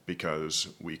because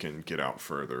we can get out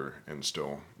further and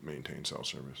still maintain cell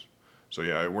service. So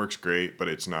yeah, it works great, but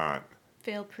it's not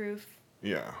Fail-proof.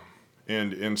 Yeah.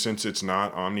 And since it's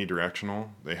not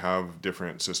omnidirectional, they have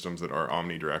different systems that are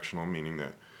omnidirectional, meaning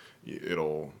that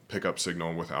it'll pick up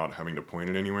signal without having to point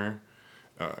it anywhere.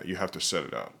 You have to set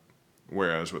it up.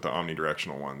 Whereas with the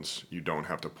omnidirectional ones, you don't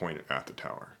have to point it at the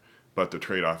tower. But the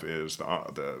trade-off is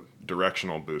the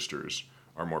directional boosters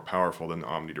are more powerful than the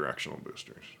omnidirectional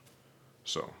boosters.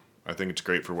 So I think it's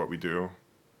great for what we do,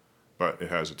 but it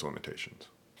has its limitations.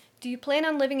 Do you plan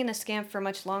on living in a Scamp for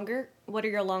much longer? What are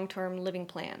your long-term living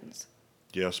plans?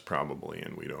 Yes, probably,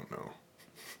 and we don't know.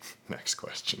 Next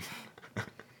question.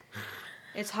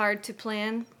 It's hard to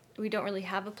plan. We don't really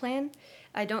have a plan.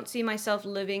 I don't see myself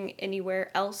living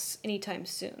anywhere else anytime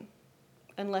soon.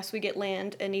 Unless we get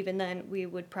land, and even then, we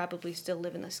would probably still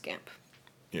live in the Scamp.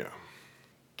 Yeah.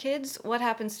 Kids, what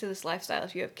happens to this lifestyle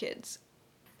if you have kids?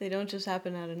 They don't just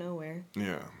happen out of nowhere.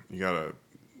 Yeah, you gotta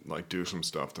do some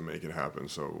stuff to make it happen.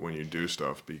 So when you do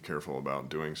stuff, be careful about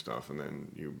doing stuff, and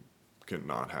then you can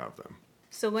not have them.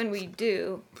 So when we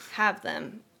do have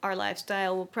them, our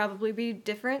lifestyle will probably be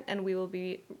different, and we will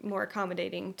be more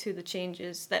accommodating to the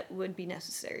changes that would be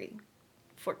necessary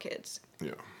for kids.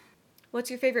 Yeah. What's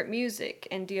your favorite music,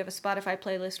 and do you have a Spotify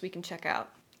playlist we can check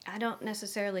out? I don't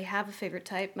necessarily have a favorite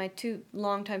type. My two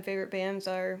longtime favorite bands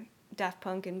are Daft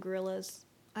Punk and Gorillaz.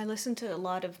 I listen to a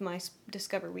lot of my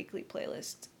Discover Weekly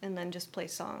playlist and then just play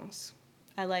songs.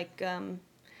 I like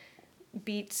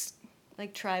beats,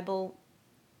 like tribal,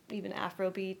 even Afro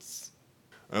beats.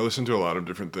 I listen to a lot of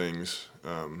different things.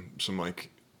 Some like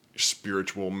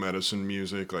spiritual medicine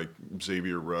music, like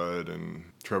Xavier Rudd and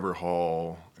Trevor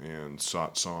Hall and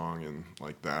Sot Song and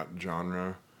like that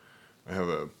genre. I have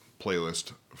a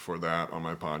playlist for that on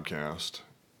my podcast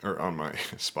or on my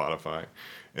Spotify.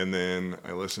 And then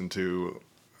I listen to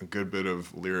a good bit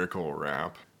of lyrical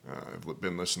rap. I've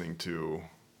been listening to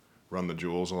Run the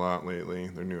Jewels a lot lately.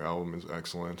 Their new album is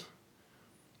excellent.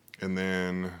 And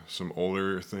then some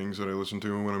older things that I listen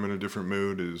to when I'm in a different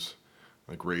mood is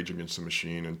like Rage Against the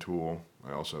Machine and Tool.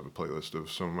 I also have a playlist of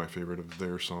some of my favorite of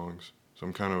their songs. So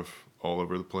I'm kind of all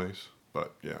over the place.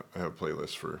 But yeah, I have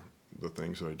playlists for the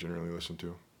things that I generally listen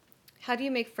to. How do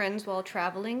you make friends while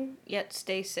traveling, yet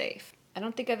stay safe? I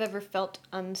don't think I've ever felt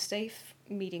unsafe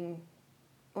meeting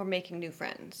or making new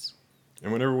friends.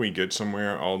 And whenever we get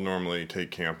somewhere, I'll normally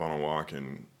take camp on a walk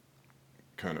and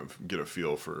kind of get a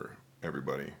feel for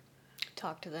everybody.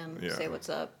 Talk to them, Yeah. say what's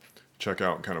up. Check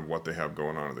out kind of what they have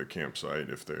going on at their campsite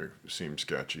if they seem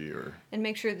sketchy or... And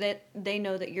make sure that they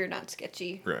know that you're not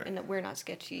sketchy. Right. And that we're not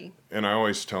sketchy. And I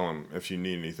always tell them, if you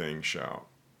need anything, shout.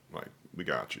 Like, we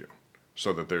got you.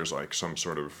 So that there's like some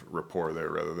sort of rapport there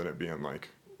rather than it being like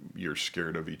you're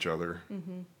scared of each other.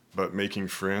 Mm-hmm. But making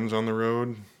friends on the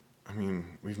road, I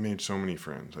mean, we've made so many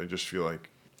friends. I just feel like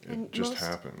it just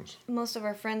happens. Most of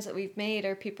our friends that we've made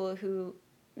are people who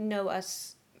know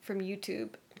us from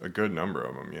YouTube. A good number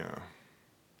of them, yeah.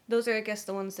 Those are, I guess,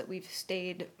 the ones that we've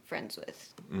stayed friends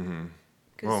with. Mm-hmm.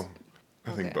 Well,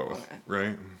 I think both,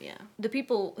 right? Yeah. The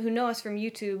people who know us from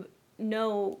YouTube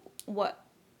know what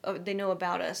they know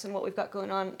about us and what we've got going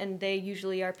on, and they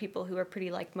usually are people who are pretty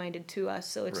like-minded to us,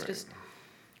 so it's just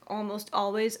almost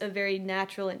always a very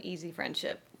natural and easy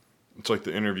friendship. It's like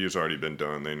the interview's already been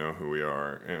done. They know who we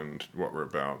are and what we're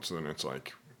about, so then it's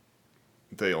like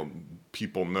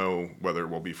people know whether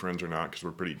we'll be friends or not because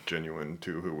we're pretty genuine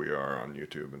to who we are on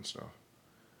YouTube and stuff.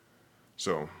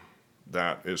 So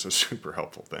that is a super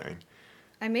helpful thing.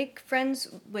 I make friends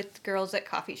with girls at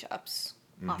coffee shops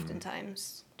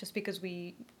oftentimes, just because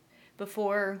we,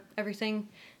 before everything,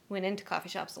 went into coffee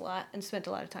shops a lot and spent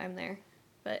a lot of time there.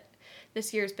 But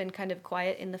this year's been kind of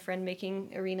quiet in the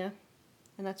friend-making arena,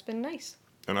 and that's been nice.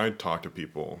 And I talk to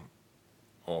people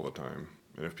all the time.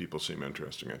 And if people seem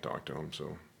interesting, I talk to them.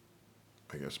 So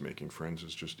I guess making friends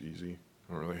is just easy.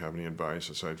 I don't really have any advice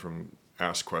aside from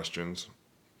ask questions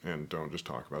and don't just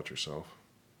talk about yourself.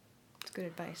 It's good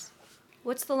advice.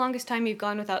 What's the longest time you've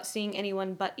gone without seeing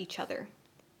anyone but each other?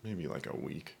 Maybe like a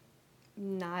week.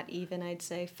 Not even, I'd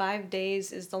say. 5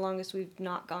 days is the longest we've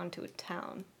not gone to a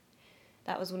town.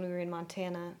 That was when we were in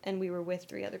Montana, and we were with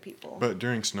 3 other people. But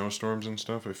during snowstorms and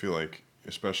stuff, I feel like,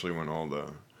 especially when all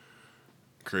the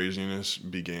craziness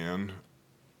began,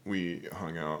 we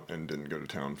hung out and didn't go to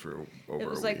town for over a week. It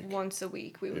was like once a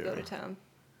week we would go to town.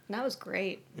 And that was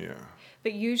great. Yeah.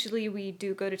 But usually we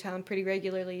do go to town pretty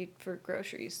regularly for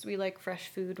groceries. We like fresh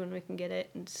food when we can get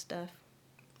it and stuff.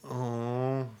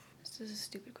 Oh. This is a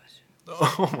stupid question.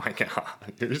 Oh my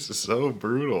god. Yours is so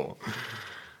brutal.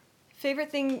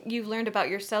 Favorite thing you've learned about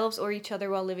yourselves or each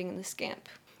other while living in this camp?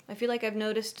 I feel like I've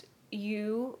noticed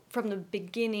you, from the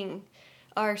beginning,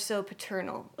 are so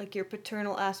paternal. Like, your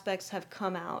paternal aspects have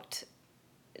come out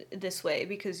this way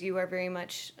because you are very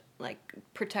much, like,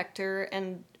 protector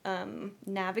and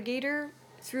navigator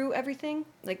through everything.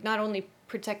 Like, not only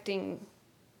protecting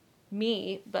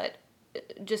me, but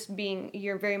just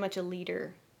you're very much a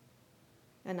leader.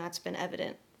 And that's been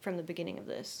evident from the beginning of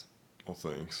this. Well,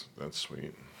 thanks. That's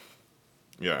sweet.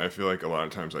 Yeah, I feel like a lot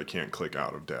of times I can't click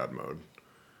out of dad mode.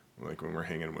 Like when we're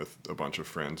hanging with a bunch of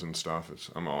friends and stuff,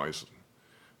 I'm always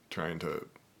trying to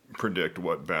predict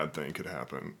what bad thing could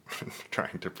happen,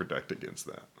 trying to protect against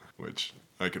that, which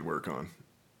I could work on.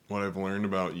 What I've learned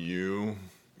about you,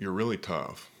 you're really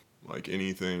tough. Like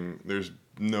anything,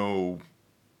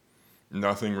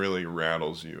 nothing really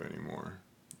rattles you anymore.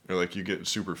 Or like you get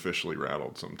superficially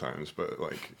rattled sometimes, but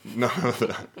like none of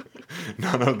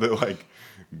the like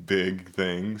big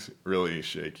things really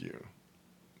shake you.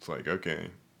 It's like, okay,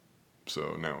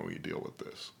 so now we deal with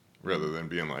this. Rather than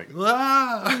being like,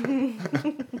 ah!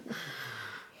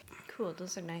 Cool,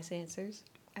 those are nice answers.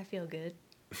 I feel good.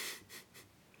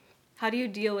 How do you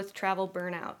deal with travel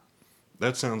burnout?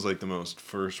 That sounds like the most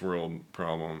first world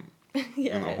problem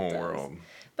in the whole world.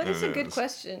 But it's a good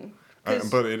question.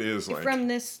 But it is like... From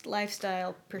this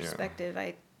lifestyle perspective,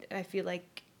 I feel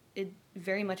like it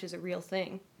very much is a real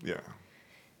thing. Yeah.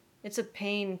 It's a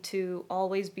pain to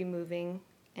always be moving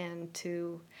and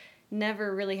to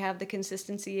never really have the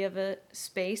consistency of a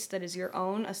space that is your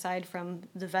own aside from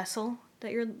the vessel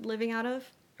that you're living out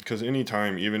of. Because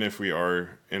anytime, even if we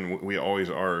are, and we always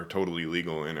are totally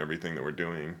legal in everything that we're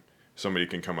doing, somebody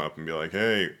can come up and be like,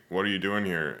 hey, what are you doing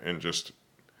here? And just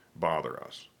bother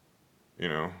us, you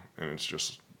know? And it's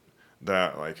just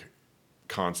that, like,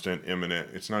 constant, imminent,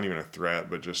 it's not even a threat,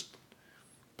 but just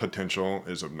potential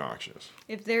is obnoxious.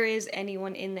 If there is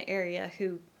anyone in the area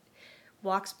who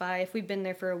walks by, if we've been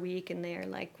there for a week and they're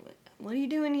like, what are you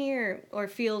doing here? Or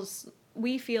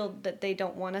we feel that they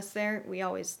don't want us there, we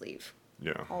always leave.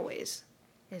 Yeah. Always.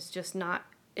 It's just not,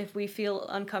 if we feel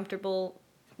uncomfortable,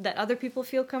 that other people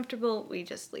feel comfortable, we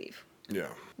just leave. Yeah.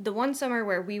 The one summer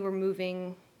where we were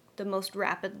moving the most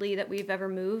rapidly that we've ever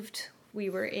moved, we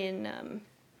were in,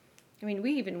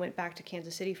 we even went back to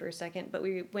Kansas City for a second, but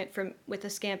we went with a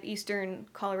Scamp eastern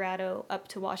Colorado up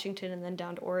to Washington and then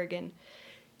down to Oregon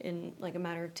in like a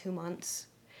matter of 2 months.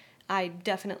 I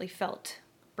definitely felt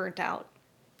burnt out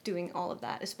doing all of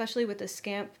that, especially with the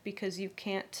Scamp, because you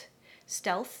can't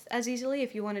stealth as easily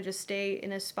if you want to just stay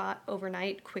in a spot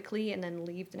overnight quickly and then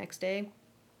leave the next day.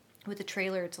 With a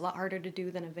trailer, it's a lot harder to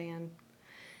do than a van.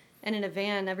 And in a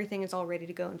van, everything is all ready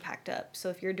to go and packed up. So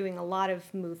if you're doing a lot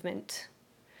of movement,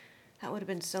 that would have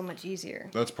been so much easier.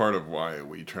 That's part of why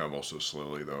we travel so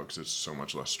slowly, though, because it's so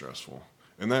much less stressful.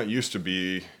 And that used to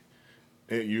be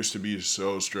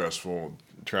so stressful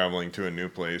traveling to a new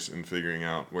place and figuring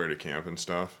out where to camp and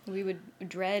stuff. We would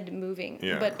dread moving.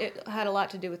 Yeah. But it had a lot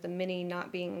to do with the Mini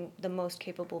not being the most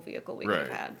capable vehicle we could have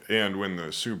had. And when the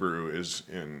Subaru is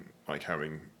in, like,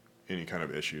 having any kind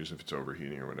of issues, if it's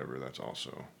overheating or whatever, that's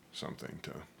also something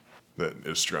that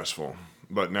is stressful.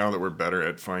 But now that we're better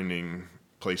at finding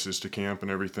places to camp and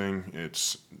everything,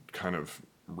 it's kind of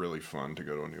really fun to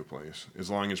go to a new place. As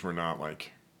long as we're not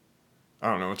like, I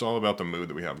don't know, it's all about the mood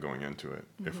that we have going into it.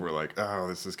 Mm-hmm. If we're like, oh,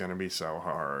 this is going to be so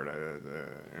hard,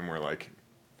 and we're like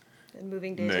and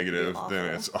moving days negative,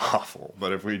 then it's awful.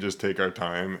 But if we just take our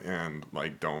time and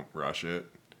like don't rush it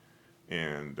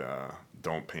and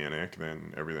don't panic,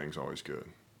 then everything's always good.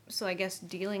 So I guess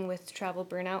dealing with travel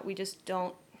burnout, we just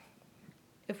don't,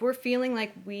 if we're feeling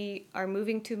like we are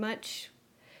moving too much,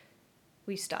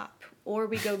 we stop. Or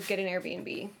we go get an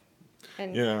Airbnb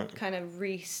and kind of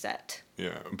reset.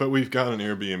 Yeah, but we've got an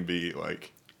Airbnb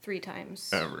like 3 times.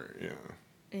 Ever, yeah.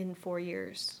 In 4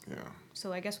 years. Yeah.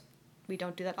 So I guess we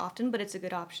don't do that often, but it's a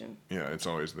good option. Yeah, it's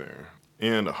always there.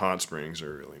 And hot springs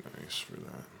are really nice for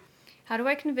that. How do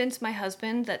I convince my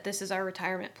husband that this is our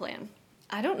retirement plan?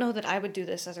 I don't know that I would do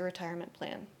this as a retirement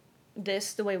plan.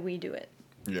 The way we do it.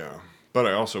 Yeah, but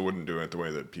I also wouldn't do it the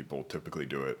way that people typically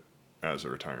do it as a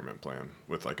retirement plan,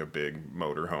 with like a big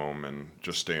motor home and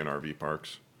just stay in RV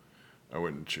parks. I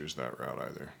wouldn't choose that route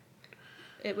either.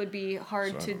 It would be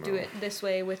hard to do it this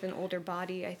way with an older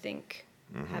body, I think.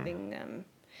 Mm-hmm. Having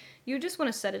you just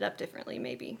want to set it up differently,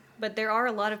 maybe. But there are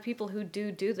a lot of people who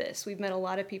do this. We've met a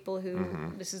lot of people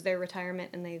who this is their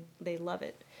retirement and they love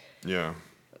it. Yeah.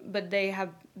 But they have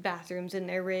bathrooms in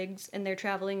their rigs and they're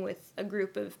traveling with a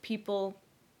group of people.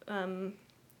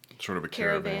 Sort of a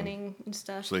caravanning and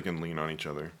stuff. So they can lean on each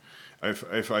other.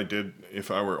 If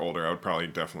I were older, I would probably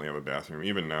definitely have a bathroom.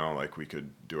 Even now, like, we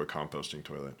could do a composting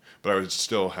toilet. But I would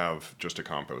still have just a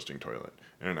composting toilet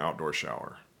and an outdoor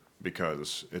shower,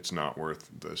 because it's not worth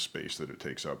the space that it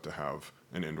takes up to have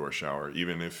an indoor shower.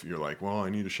 Even if you're like, well, I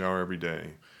need a shower every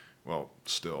day. Well,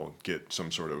 still, get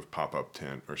some sort of pop-up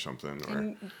tent or something,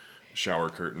 or shower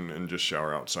curtain, and just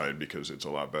shower outside, because it's a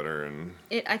lot better. And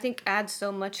it, I think, adds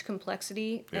so much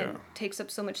complexity and takes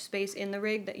up so much space in the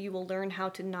rig that you will learn how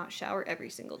to not shower every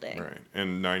single day. Right.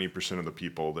 And 90% of the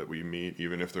people that we meet,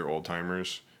 even if they're old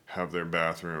timers, have their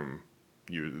bathroom,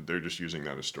 they're just using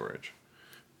that as storage.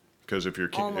 Because if you're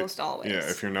almost always. Yeah,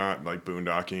 if you're not like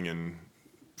boondocking in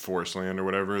forest land or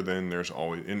whatever, then there's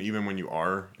always, and even when you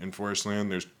are in forest land,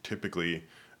 there's typically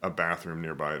a bathroom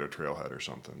nearby at a trailhead or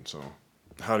something. So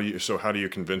how do you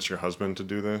convince your husband to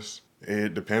do this?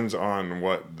 It depends on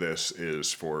what this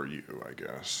is for you, I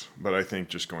guess. But I think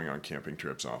just going on camping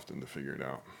trips often to figure it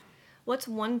out. What's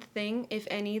one thing, if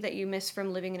any, that you miss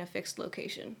from living in a fixed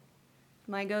location?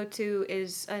 My go-to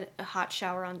is a hot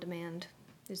shower on demand.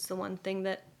 It's the one thing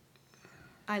that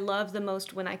I love the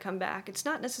most when I come back. It's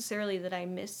not necessarily that I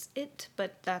miss it,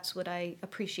 but that's what I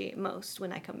appreciate most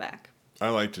when I come back. I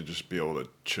like to just be able to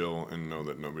chill and know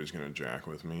that nobody's going to jack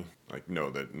with me. Like, know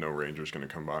that no ranger's going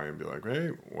to come by and be like, hey,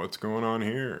 what's going on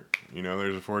here? You know,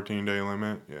 there's a 14-day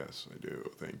limit? Yes, I do.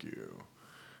 Thank you.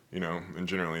 You know, and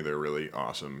generally they're really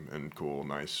awesome and cool,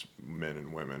 nice men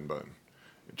and women, but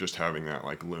just having that,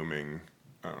 like, looming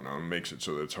I don't know, it makes it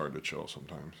so that it's hard to chill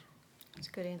sometimes. That's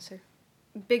a good answer.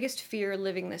 Biggest fear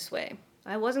living this way.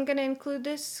 I wasn't going to include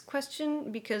this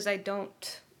question because I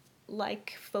don't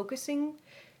like focusing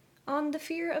on the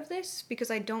fear of this,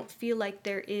 because I don't feel like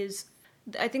there is.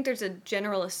 I think there's a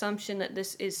general assumption that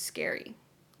this is scary,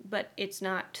 but it's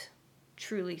not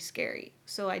truly scary.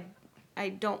 So I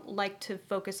don't like to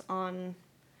focus on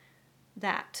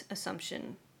that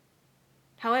assumption.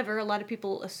 However, a lot of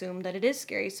people assume that it is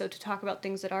scary, so to talk about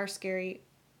things that are scary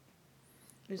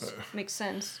makes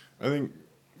sense. I think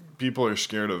people are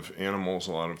scared of animals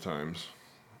a lot of times,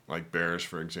 like bears,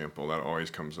 for example. That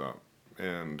always comes up.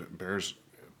 And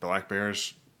black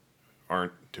bears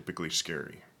aren't typically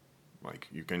scary. Like,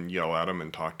 you can yell at them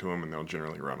and talk to them, and they'll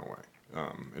generally run away.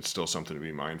 It's still something to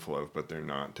be mindful of, but they're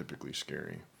not typically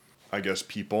scary. I guess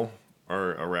people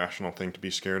are a rational thing to be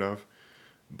scared of,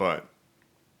 but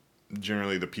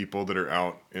generally the people that are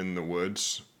out in the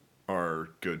woods are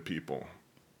good people,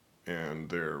 and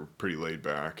they're pretty laid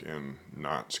back and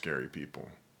not scary people.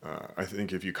 I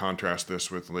think if you contrast this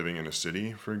with living in a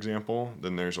city, for example,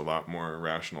 then there's a lot more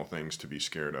rational things to be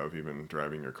scared of, even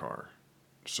driving your car.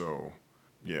 So,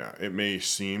 yeah, it may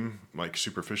seem like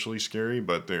superficially scary,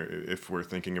 but if we're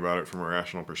thinking about it from a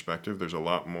rational perspective, there's a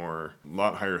lot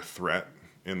higher threat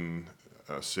in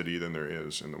a city than there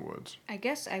is in the woods. I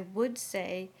guess I would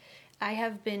say I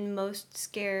have been most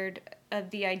scared of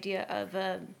the idea of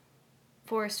a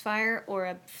forest fire or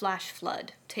a flash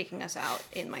flood taking us out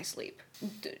in my sleep.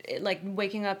 Like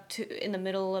waking up in the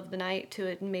middle of the night to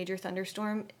a major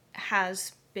thunderstorm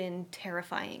has been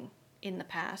terrifying in the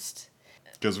past.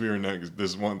 Because we were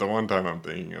the one time I'm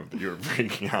thinking of, you were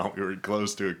freaking out. We were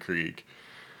close to a creek,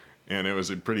 and it was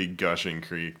a pretty gushing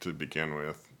creek to begin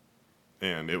with,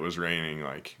 and it was raining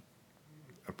like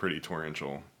a pretty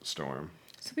torrential storm.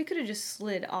 So we could have just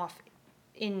slid off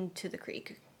into the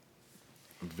creek.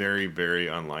 Very, very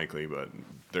unlikely, but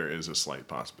there is a slight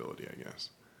possibility, I guess.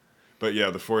 But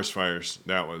yeah, the forest fires,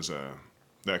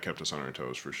 that kept us on our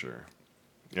toes for sure.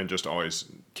 And just always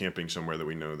camping somewhere that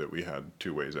we know that we had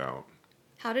two ways out.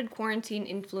 How did quarantine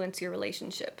influence your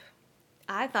relationship?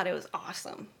 I thought it was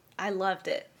awesome. I loved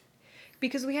it.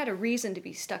 Because we had a reason to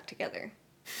be stuck together.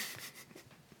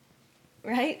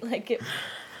 Right? Like,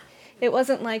 it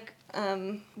wasn't like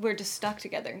we're just stuck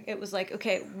together. It was like,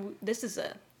 okay, this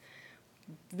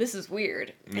is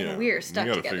weird, and we're stuck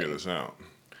together. We gotta figure this out.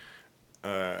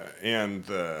 And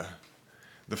the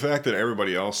fact that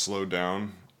everybody else slowed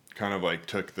down kind of like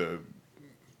took the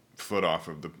foot off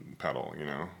of the pedal,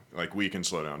 like we can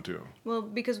slow down too. Well,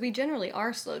 because we generally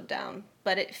are slowed down,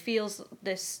 but it feels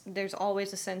there's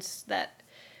always a sense that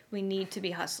we need to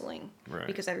be hustling, right,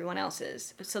 because everyone else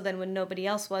is. So then when nobody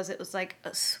else was, it was like,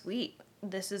 sweet,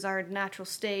 this is our natural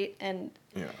state, and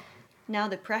now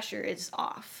the pressure is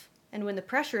off. And when the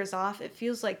pressure is off, it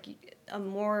feels like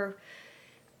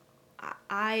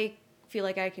I feel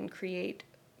like I can create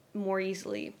more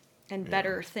easily and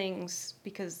better things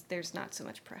because there's not so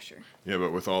much pressure. Yeah,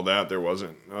 but with all that, there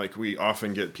wasn't, like, we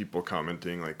often get people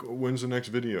commenting, like, oh, when's the next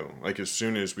video? Like, as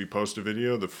soon as we post a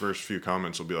video, the first few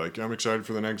comments will be like, I'm excited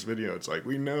for the next video. It's like,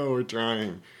 we know, we're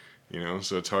trying,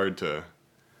 so it's hard to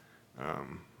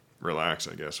relax,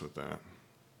 I guess, with that.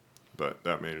 But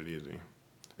that made it easy.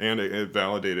 And it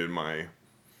validated my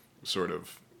sort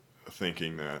of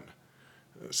thinking that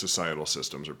societal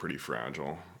systems are pretty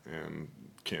fragile and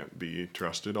can't be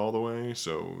trusted all the way.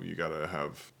 So you got to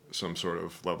have some sort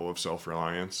of level of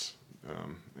self-reliance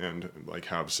and like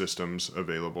have systems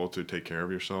available to take care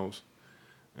of yourselves.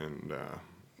 And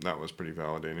that was pretty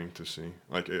validating to see.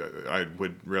 Like, I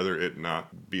would rather it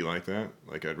not be like that.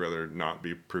 Like, I'd rather not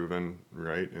be proven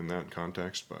right in that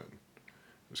context, but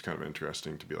it was kind of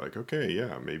interesting to be like, okay,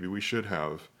 yeah, maybe we should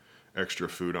have extra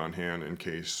food on hand in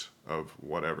case of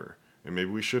whatever. And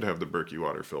maybe we should have the Berkey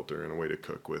water filter and a way to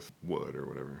cook with wood or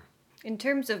whatever. In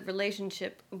terms of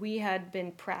relationship, we had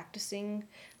been practicing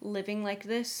living like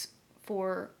this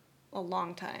for a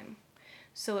long time.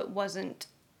 So it wasn't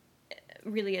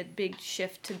really a big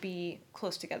shift to be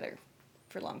close together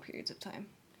for long periods of time.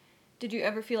 Did you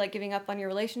ever feel like giving up on your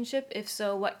relationship? If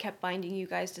so, what kept binding you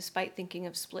guys despite thinking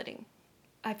of splitting?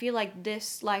 I feel like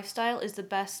this lifestyle is the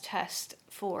best test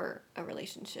for a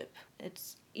relationship.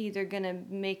 It's either going to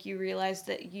make you realize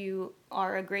that you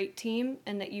are a great team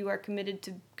and that you are committed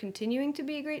to continuing to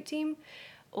be a great team,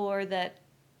 or that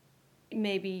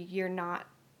maybe you're not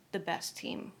the best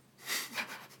team.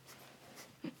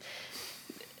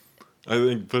 I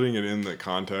think putting it in the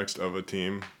context of a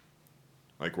team,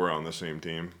 like we're on the same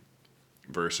team,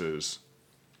 versus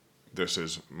this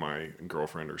is my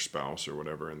girlfriend or spouse or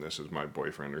whatever, and this is my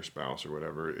boyfriend or spouse or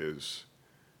whatever, is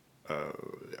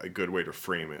a good way to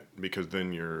frame it, because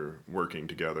then you're working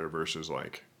together versus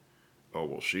like, oh,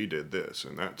 well, she did this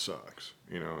and that sucks.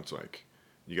 It's like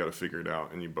you got to figure it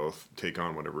out, and you both take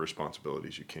on whatever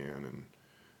responsibilities you can and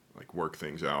like work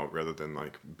things out rather than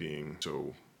like being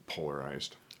so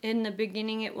polarized. In the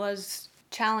beginning, it was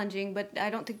challenging, but I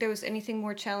don't think there was anything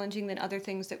more challenging than other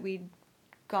things that we'd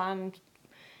gone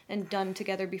and done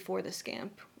together before the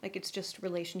scamp. Like, it's just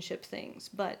relationship things.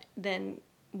 But then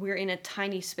we're in a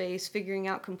tiny space figuring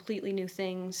out completely new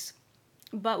things.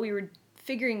 But we were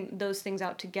figuring those things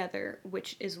out together,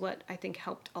 which is what I think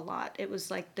helped a lot. It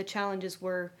was like the challenges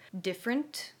were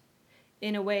different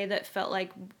in a way that felt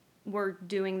like we're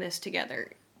doing this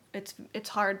together. It's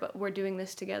hard, but we're doing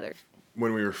this together.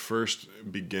 When we were first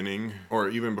beginning, or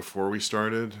even before we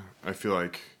started, I feel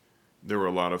like there were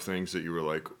a lot of things that you were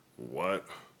like, what?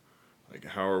 Like,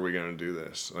 how are we going to do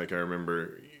this? Like, I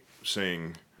remember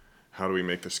saying, how do we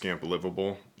make the scamp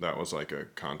livable? That was like a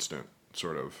constant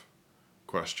sort of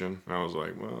question. And I was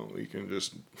like, well, we can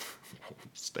just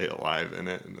stay alive in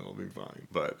it and it'll be fine.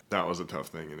 But that was a tough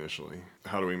thing initially.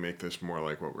 How do we make this more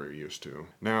like what we're used to?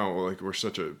 Now, like, we're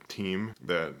such a team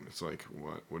that it's like,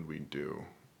 what would we do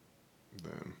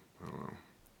then? I don't know.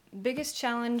 Biggest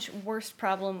challenge, worst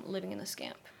problem living in the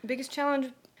scamp. Biggest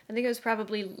challenge, I think it was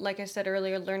probably, like I said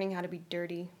earlier, learning how to be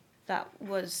dirty. That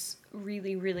was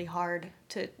really, really hard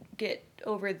to get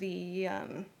over the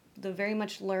very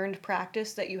much learned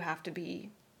practice that you have to be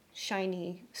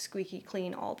shiny, squeaky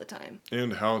clean all the time.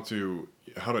 And how to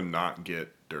not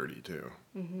get dirty too.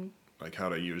 Mm-hmm. Like how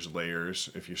to use layers.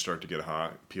 If you start to get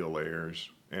hot, peel layers.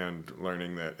 And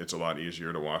learning that it's a lot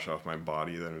easier to wash off my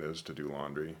body than it is to do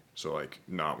laundry. So like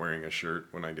not wearing a shirt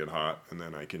when I get hot, and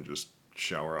then I can just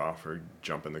shower off or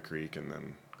jump in the creek and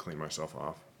then clean myself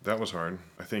off. That was hard.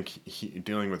 I think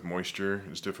dealing with moisture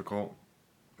is difficult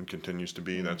and continues to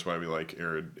be. Mm-hmm. That's why we like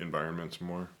arid environments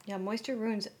more. Yeah, moisture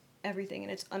ruins everything,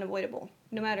 and it's unavoidable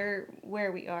no matter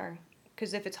where we are.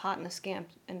 Because if it's hot in the scamp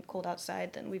and cold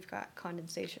outside, then we've got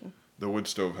condensation. The wood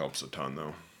stove helps a ton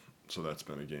though. So that's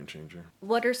been a game changer.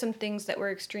 What are some things that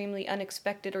were extremely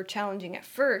unexpected or challenging at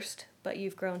first, but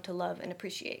you've grown to love and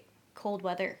appreciate? Cold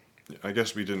weather. I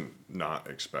guess we didn't not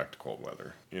expect cold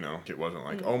weather. It wasn't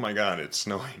like, oh my God, it's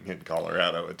snowing in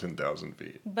Colorado at 10,000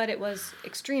 feet. But it was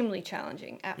extremely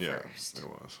challenging at first. Yeah, it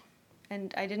was.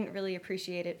 And I didn't really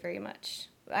appreciate it very much.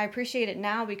 I appreciate it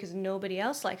now because nobody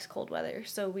else likes cold weather.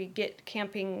 So we get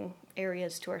camping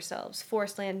areas to ourselves,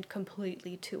 forest land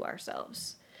completely to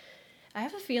ourselves. I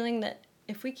have a feeling that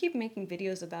if we keep making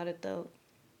videos about it, though,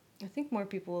 I think more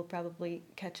people will probably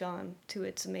catch on to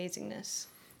its amazingness.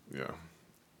 Yeah,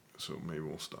 so maybe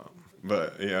we'll stop.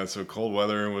 But yeah, so cold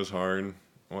weather was hard.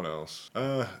 What else?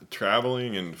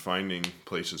 Traveling and finding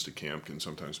places to camp can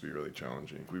sometimes be really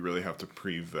challenging. We really have to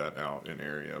pre-vet out an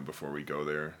area before we go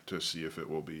there to see if it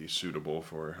will be suitable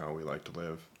for how we like to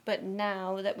live. But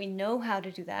now that we know how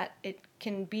to do that, it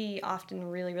can be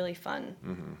often really, really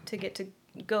fun to get to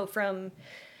go from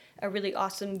a really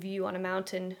awesome view on a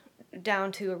mountain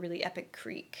down to a really epic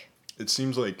creek. It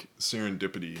seems like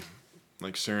serendipitous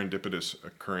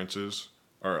occurrences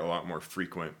are a lot more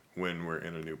frequent when we're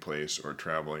in a new place or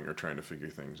traveling or trying to figure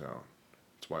things out.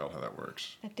 It's wild how that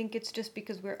works. I think it's just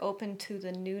because we're open to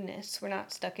the newness. We're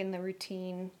not stuck in the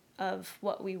routine of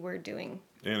what we were doing.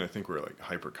 And I think we're like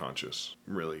hyper conscious,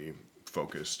 really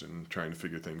focused and trying to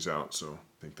figure things out. So I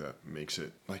think that makes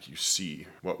it like you see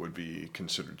what would be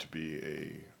considered to be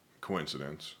a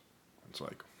coincidence. It's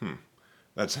like,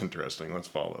 that's interesting. Let's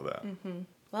follow that. Mm-hmm.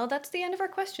 Well, that's the end of our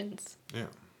questions. Yeah,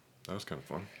 that was kind of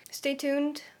fun. Stay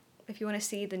tuned if you want to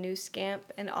see the new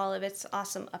Scamp and all of its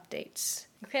awesome updates.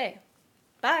 Okay,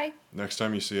 bye. Next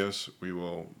time you see us, we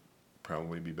will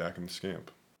probably be back in the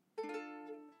Scamp.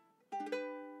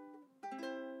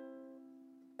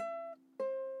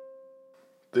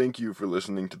 Thank you for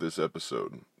listening to this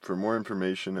episode. For more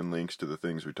information and links to the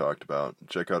things we talked about,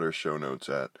 check out our show notes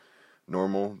at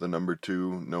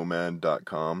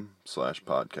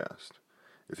normal2nomad.com/podcast.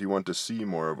 If you want to see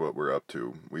more of what we're up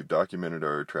to, we've documented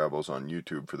our travels on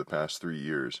YouTube for the past 3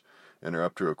 years and are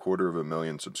up to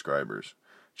 250,000 subscribers.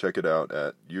 Check it out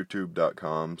at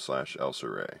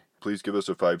youtube.com/elsaray. Please give us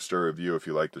a 5-star review if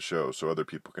you like the show so other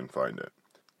people can find it.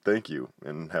 Thank you,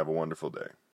 and have a wonderful day.